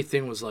 My only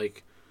thing was,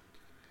 like...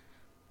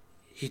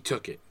 He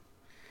took it.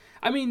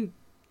 I mean...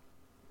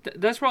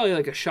 That's probably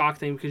like a shock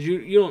thing because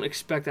you don't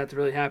expect that to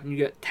really happen. You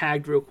get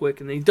tagged real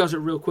quick and then he does it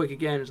real quick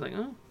again. It's like,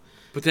 oh.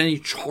 But then he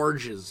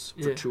charges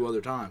for 2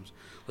 other times.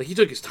 Like, he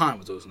took his time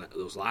with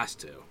those last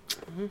 2.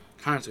 Mm-hmm.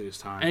 Kind of took his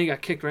time. And he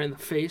got kicked right in the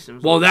face.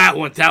 And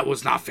that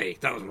was not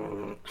fake. That was...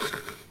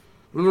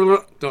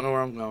 Don't know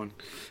where I'm going.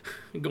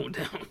 Going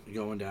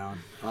down.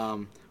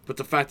 But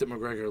the fact that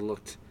McGregor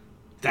looked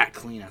that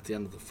clean at the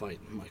end of the fight,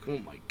 I'm like, oh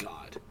my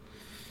God.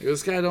 Like,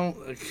 this guy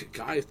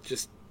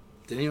just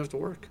didn't even have to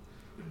work.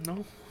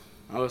 No.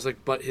 I was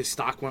like, but his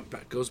stock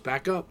goes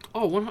back up.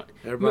 Oh,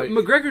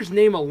 McGregor's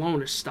name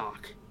alone is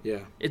stock.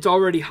 Yeah. It's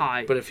already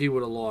high. But if he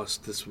would have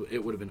lost,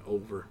 it would have been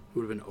over. It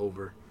would have been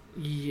over.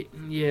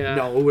 Yeah.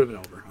 No, it would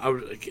have been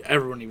over.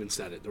 Everyone even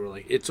said it. They were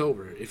like, it's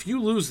over. If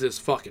you lose this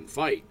fucking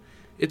fight,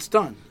 it's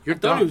done. You're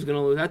done. I thought he was going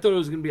to lose. I thought it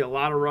was going to be a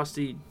lot of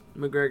rusty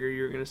McGregor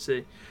you were going to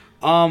see.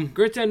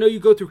 Great. I know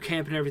you go through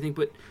camp and everything,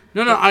 but...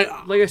 No,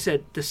 like I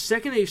said, the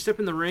second that you step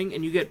in the ring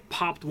and you get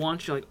popped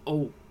once, you're like,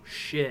 oh,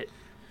 shit.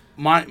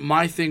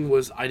 My thing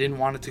was I didn't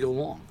want it to go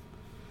long.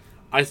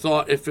 I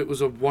thought if it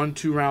was a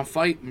 1-2 round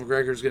fight,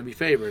 McGregor's going to be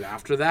favored.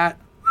 After that,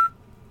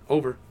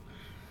 over.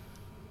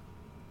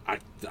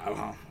 It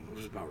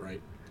was about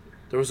right.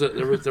 There was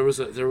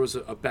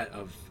a bet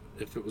of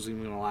if it was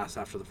even going to last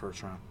after the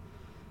first round.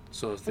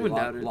 So I think a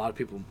lot of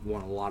people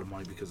won a lot of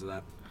money because of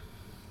that.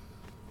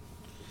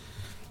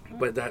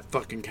 But that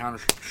fucking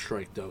counter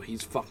strike though,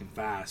 he's fucking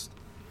fast.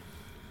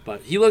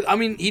 But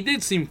he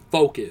did seem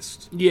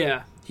focused.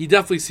 Yeah. He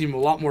definitely seemed a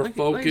lot more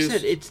focused. Like I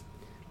said, it's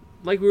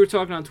like we were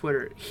talking on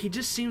Twitter. He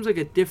just seems like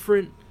a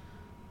different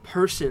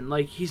person.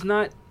 Like he's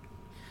not.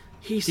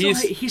 He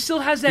still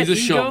has that ego.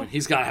 He's a showman.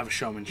 He's got to have a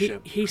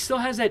showmanship. He still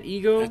has that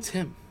ego. That's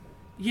him.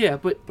 Yeah,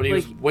 but he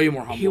was way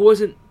more humble. He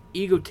wasn't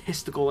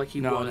egotistical like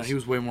he was. No, he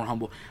was way more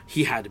humble.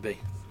 He had to be.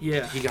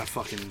 Yeah. He got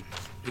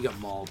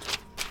mauled.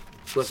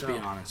 Let's be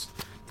honest.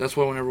 That's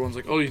why when everyone's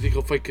like, "Oh, you think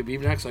he'll fight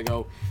Khabib next?" I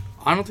go,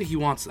 "I don't think he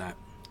wants that."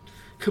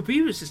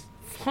 Khabib is just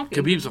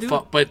fucking. Khabib's a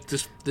fuck, but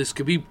this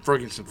Khabib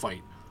Ferguson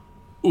fight,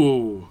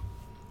 ooh,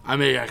 I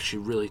may actually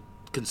really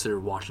consider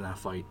watching that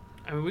fight.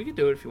 I mean, we could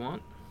do it if you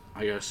want.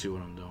 I gotta see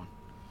what I'm doing.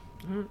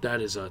 Mm-hmm.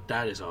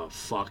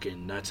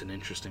 That's an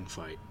interesting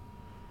fight.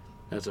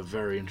 That's a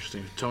very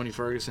interesting. Tony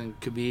Ferguson,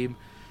 Khabib.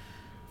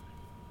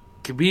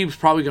 Khabib's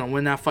probably gonna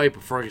win that fight,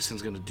 but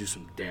Ferguson's gonna do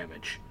some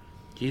damage.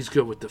 He's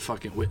good with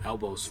with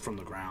elbows from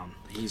the ground.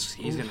 He's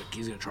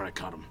gonna try to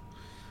cut him.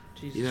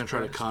 Jesus he's gonna try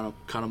Christ. to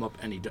cut him up,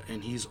 and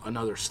he's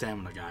another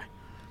stamina guy.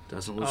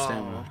 Doesn't lose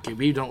stamina.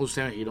 Khabib don't lose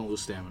stamina. He don't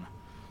lose stamina.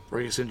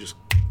 Ferguson just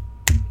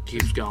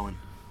keeps going,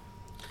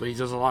 but he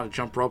does a lot of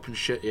jump rope and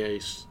shit. Yeah,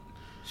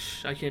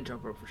 I can't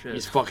jump rope for shit.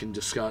 He's fucking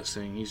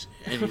disgusting. He's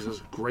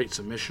a great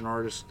submission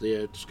artist. Yeah,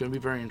 it's gonna be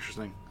very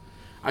interesting.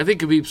 I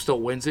think Khabib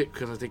still wins it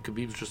because I think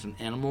Khabib's just an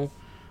animal,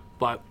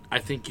 but I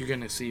think you're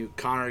gonna see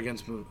Conor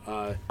against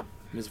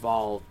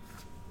Masvidal.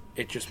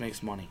 It just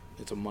makes money.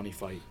 It's a money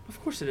fight. Of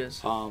course it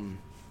is.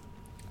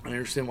 I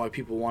understand why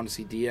people want to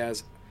see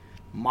Diaz.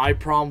 My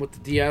problem with the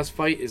Diaz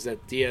fight is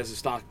that Diaz's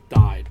stock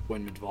died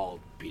when Masvidal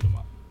beat him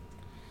up.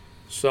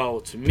 So,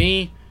 to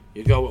me,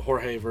 you go with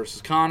Jorge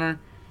versus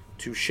Conor.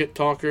 2 shit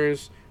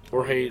talkers.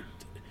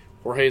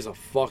 Jorge's a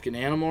fucking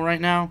animal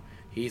right now.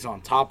 He's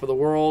on top of the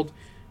world,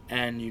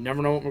 and you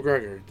never know what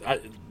McGregor.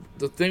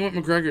 The thing with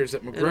McGregor is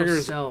that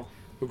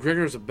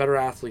McGregor is a better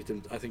athlete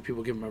than I think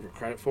people give him ever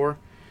credit for.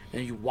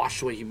 And you watch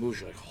the way he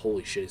moves, you're like,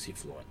 holy shit, is he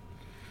fluent?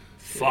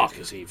 Fuck,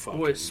 is he fucking...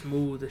 Boy,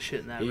 smooth as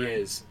shit in that ring. He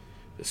is.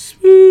 the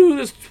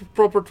smoothest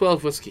proper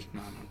 12 whiskey.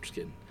 No, I'm just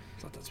kidding.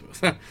 It's not that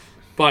smooth.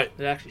 But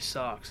It actually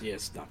sucks. yeah,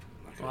 it's not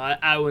good. Well,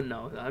 I wouldn't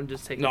know. I'm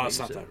just taking. No, it's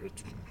not that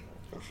rich.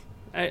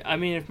 I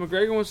mean, if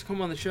McGregor wants to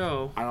come on the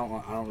show, I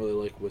don't really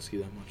like whiskey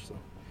that much, though.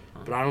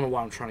 But I don't know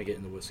why I'm trying to get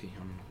into whiskey.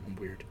 I'm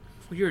weird.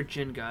 well, you're a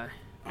gin guy.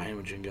 I am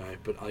a gin guy,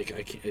 but like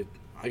I can't.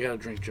 I gotta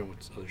drink gin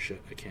with other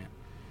shit. I can't.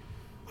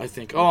 I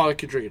think, oh, I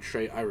could drink it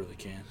straight. I really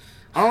can't.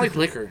 I don't like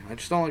liquor. I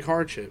just don't like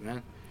hard shit,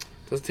 man.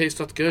 Doesn't taste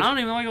that good. I don't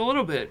even like a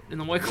little bit in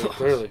the White Claw.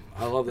 Clearly,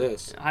 I love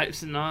this.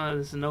 It's a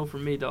no for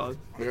me, dog.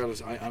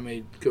 I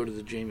may go to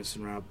the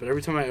Jameson route, but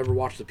every time I ever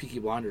watch the Peaky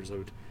Blinders,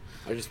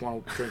 I just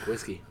want to drink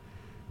whiskey.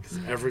 Because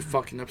every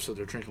fucking episode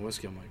they're drinking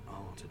whiskey, I'm like, I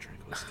want to drink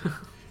whiskey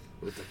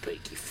with the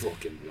Peaky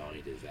fucking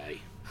Blinders, eh?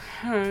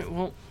 All right,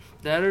 well,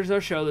 that is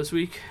our show this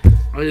week.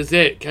 That is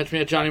it. Catch me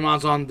at Johnny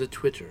Mons on the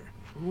Twitter.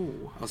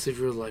 Ooh. I'll save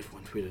your life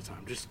one tweet at a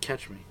time. Just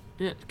catch me.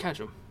 Yeah, catch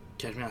him.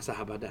 Catch me outside.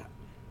 How about that?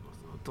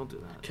 Don't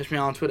do that. Catch me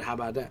on Twitter. How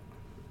about that?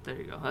 There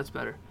you go. That's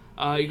better.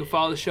 You can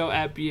follow the show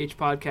at BH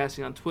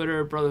Podcasting on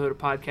Twitter, Brotherhood of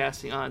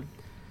Podcasting on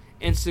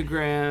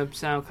Instagram,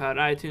 SoundCloud,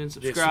 iTunes.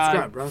 Subscribe, Yeah,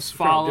 subscribe, bro.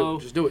 Subscribe. Follow.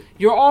 Just do it.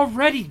 You're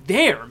already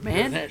there,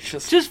 man. Yeah,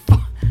 Just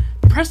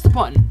press the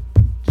button.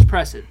 Just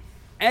press it.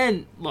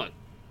 And look,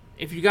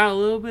 if you got a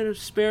little bit of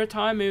spare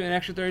time, maybe an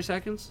extra 30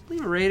 seconds,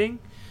 leave a rating.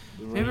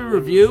 Maybe a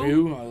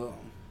review.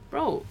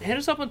 Bro, hit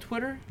us up on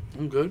Twitter,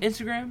 I'm good.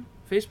 Instagram,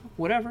 Facebook,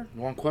 whatever.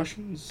 You want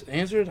questions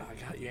answered? I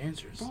got your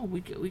answers. Bro, we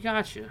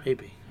got you.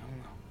 Maybe. I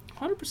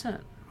don't know.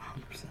 100%.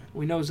 100%.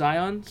 We know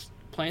Zion's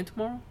playing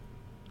tomorrow.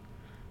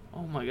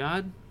 Oh my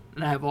god.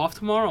 And I have off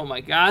tomorrow. Oh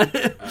my god.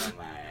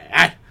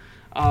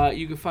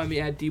 You can find me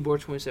at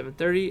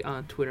dbor2730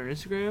 on Twitter and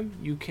Instagram.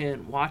 You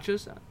can watch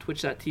us at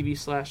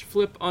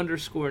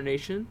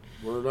twitch.tv/flip_nation.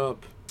 Word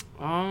up.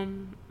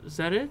 Is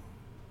that it?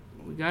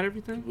 We got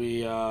everything?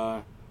 You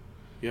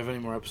have any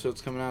more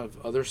episodes coming out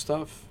of other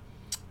stuff?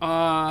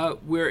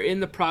 We're in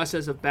the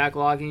process of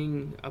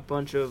backlogging a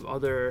bunch of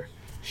other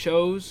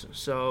shows.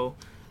 So,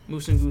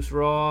 Moose and Goose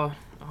Raw.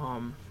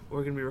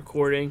 We're going to be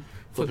recording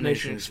Flip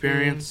Nation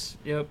Experience.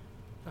 Yep.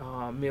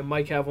 Me and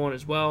Mike have one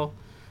as well,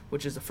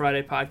 which is the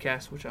Friday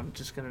podcast, which I'm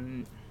just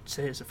going to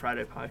say is a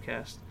Friday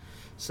podcast.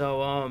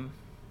 So,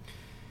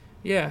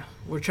 yeah,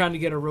 we're trying to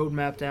get a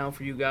roadmap down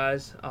for you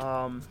guys.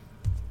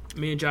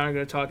 Me and John are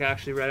going to talk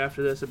actually right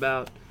after this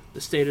about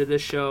the state of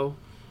this show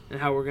and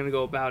how we're going to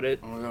go about it.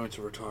 I'm going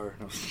to retire.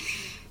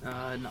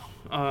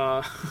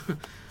 No.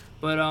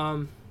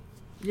 But,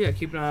 yeah,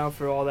 keep an eye out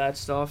for all that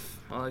stuff,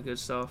 all that good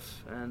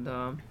stuff.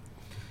 And,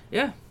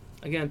 yeah,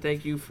 again,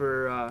 thank you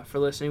for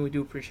listening. We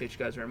do appreciate you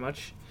guys very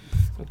much.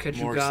 We'll catch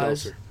you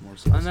guys More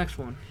on the next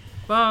one.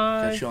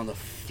 Bye. Catch you on the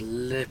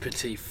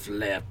flippity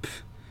flip.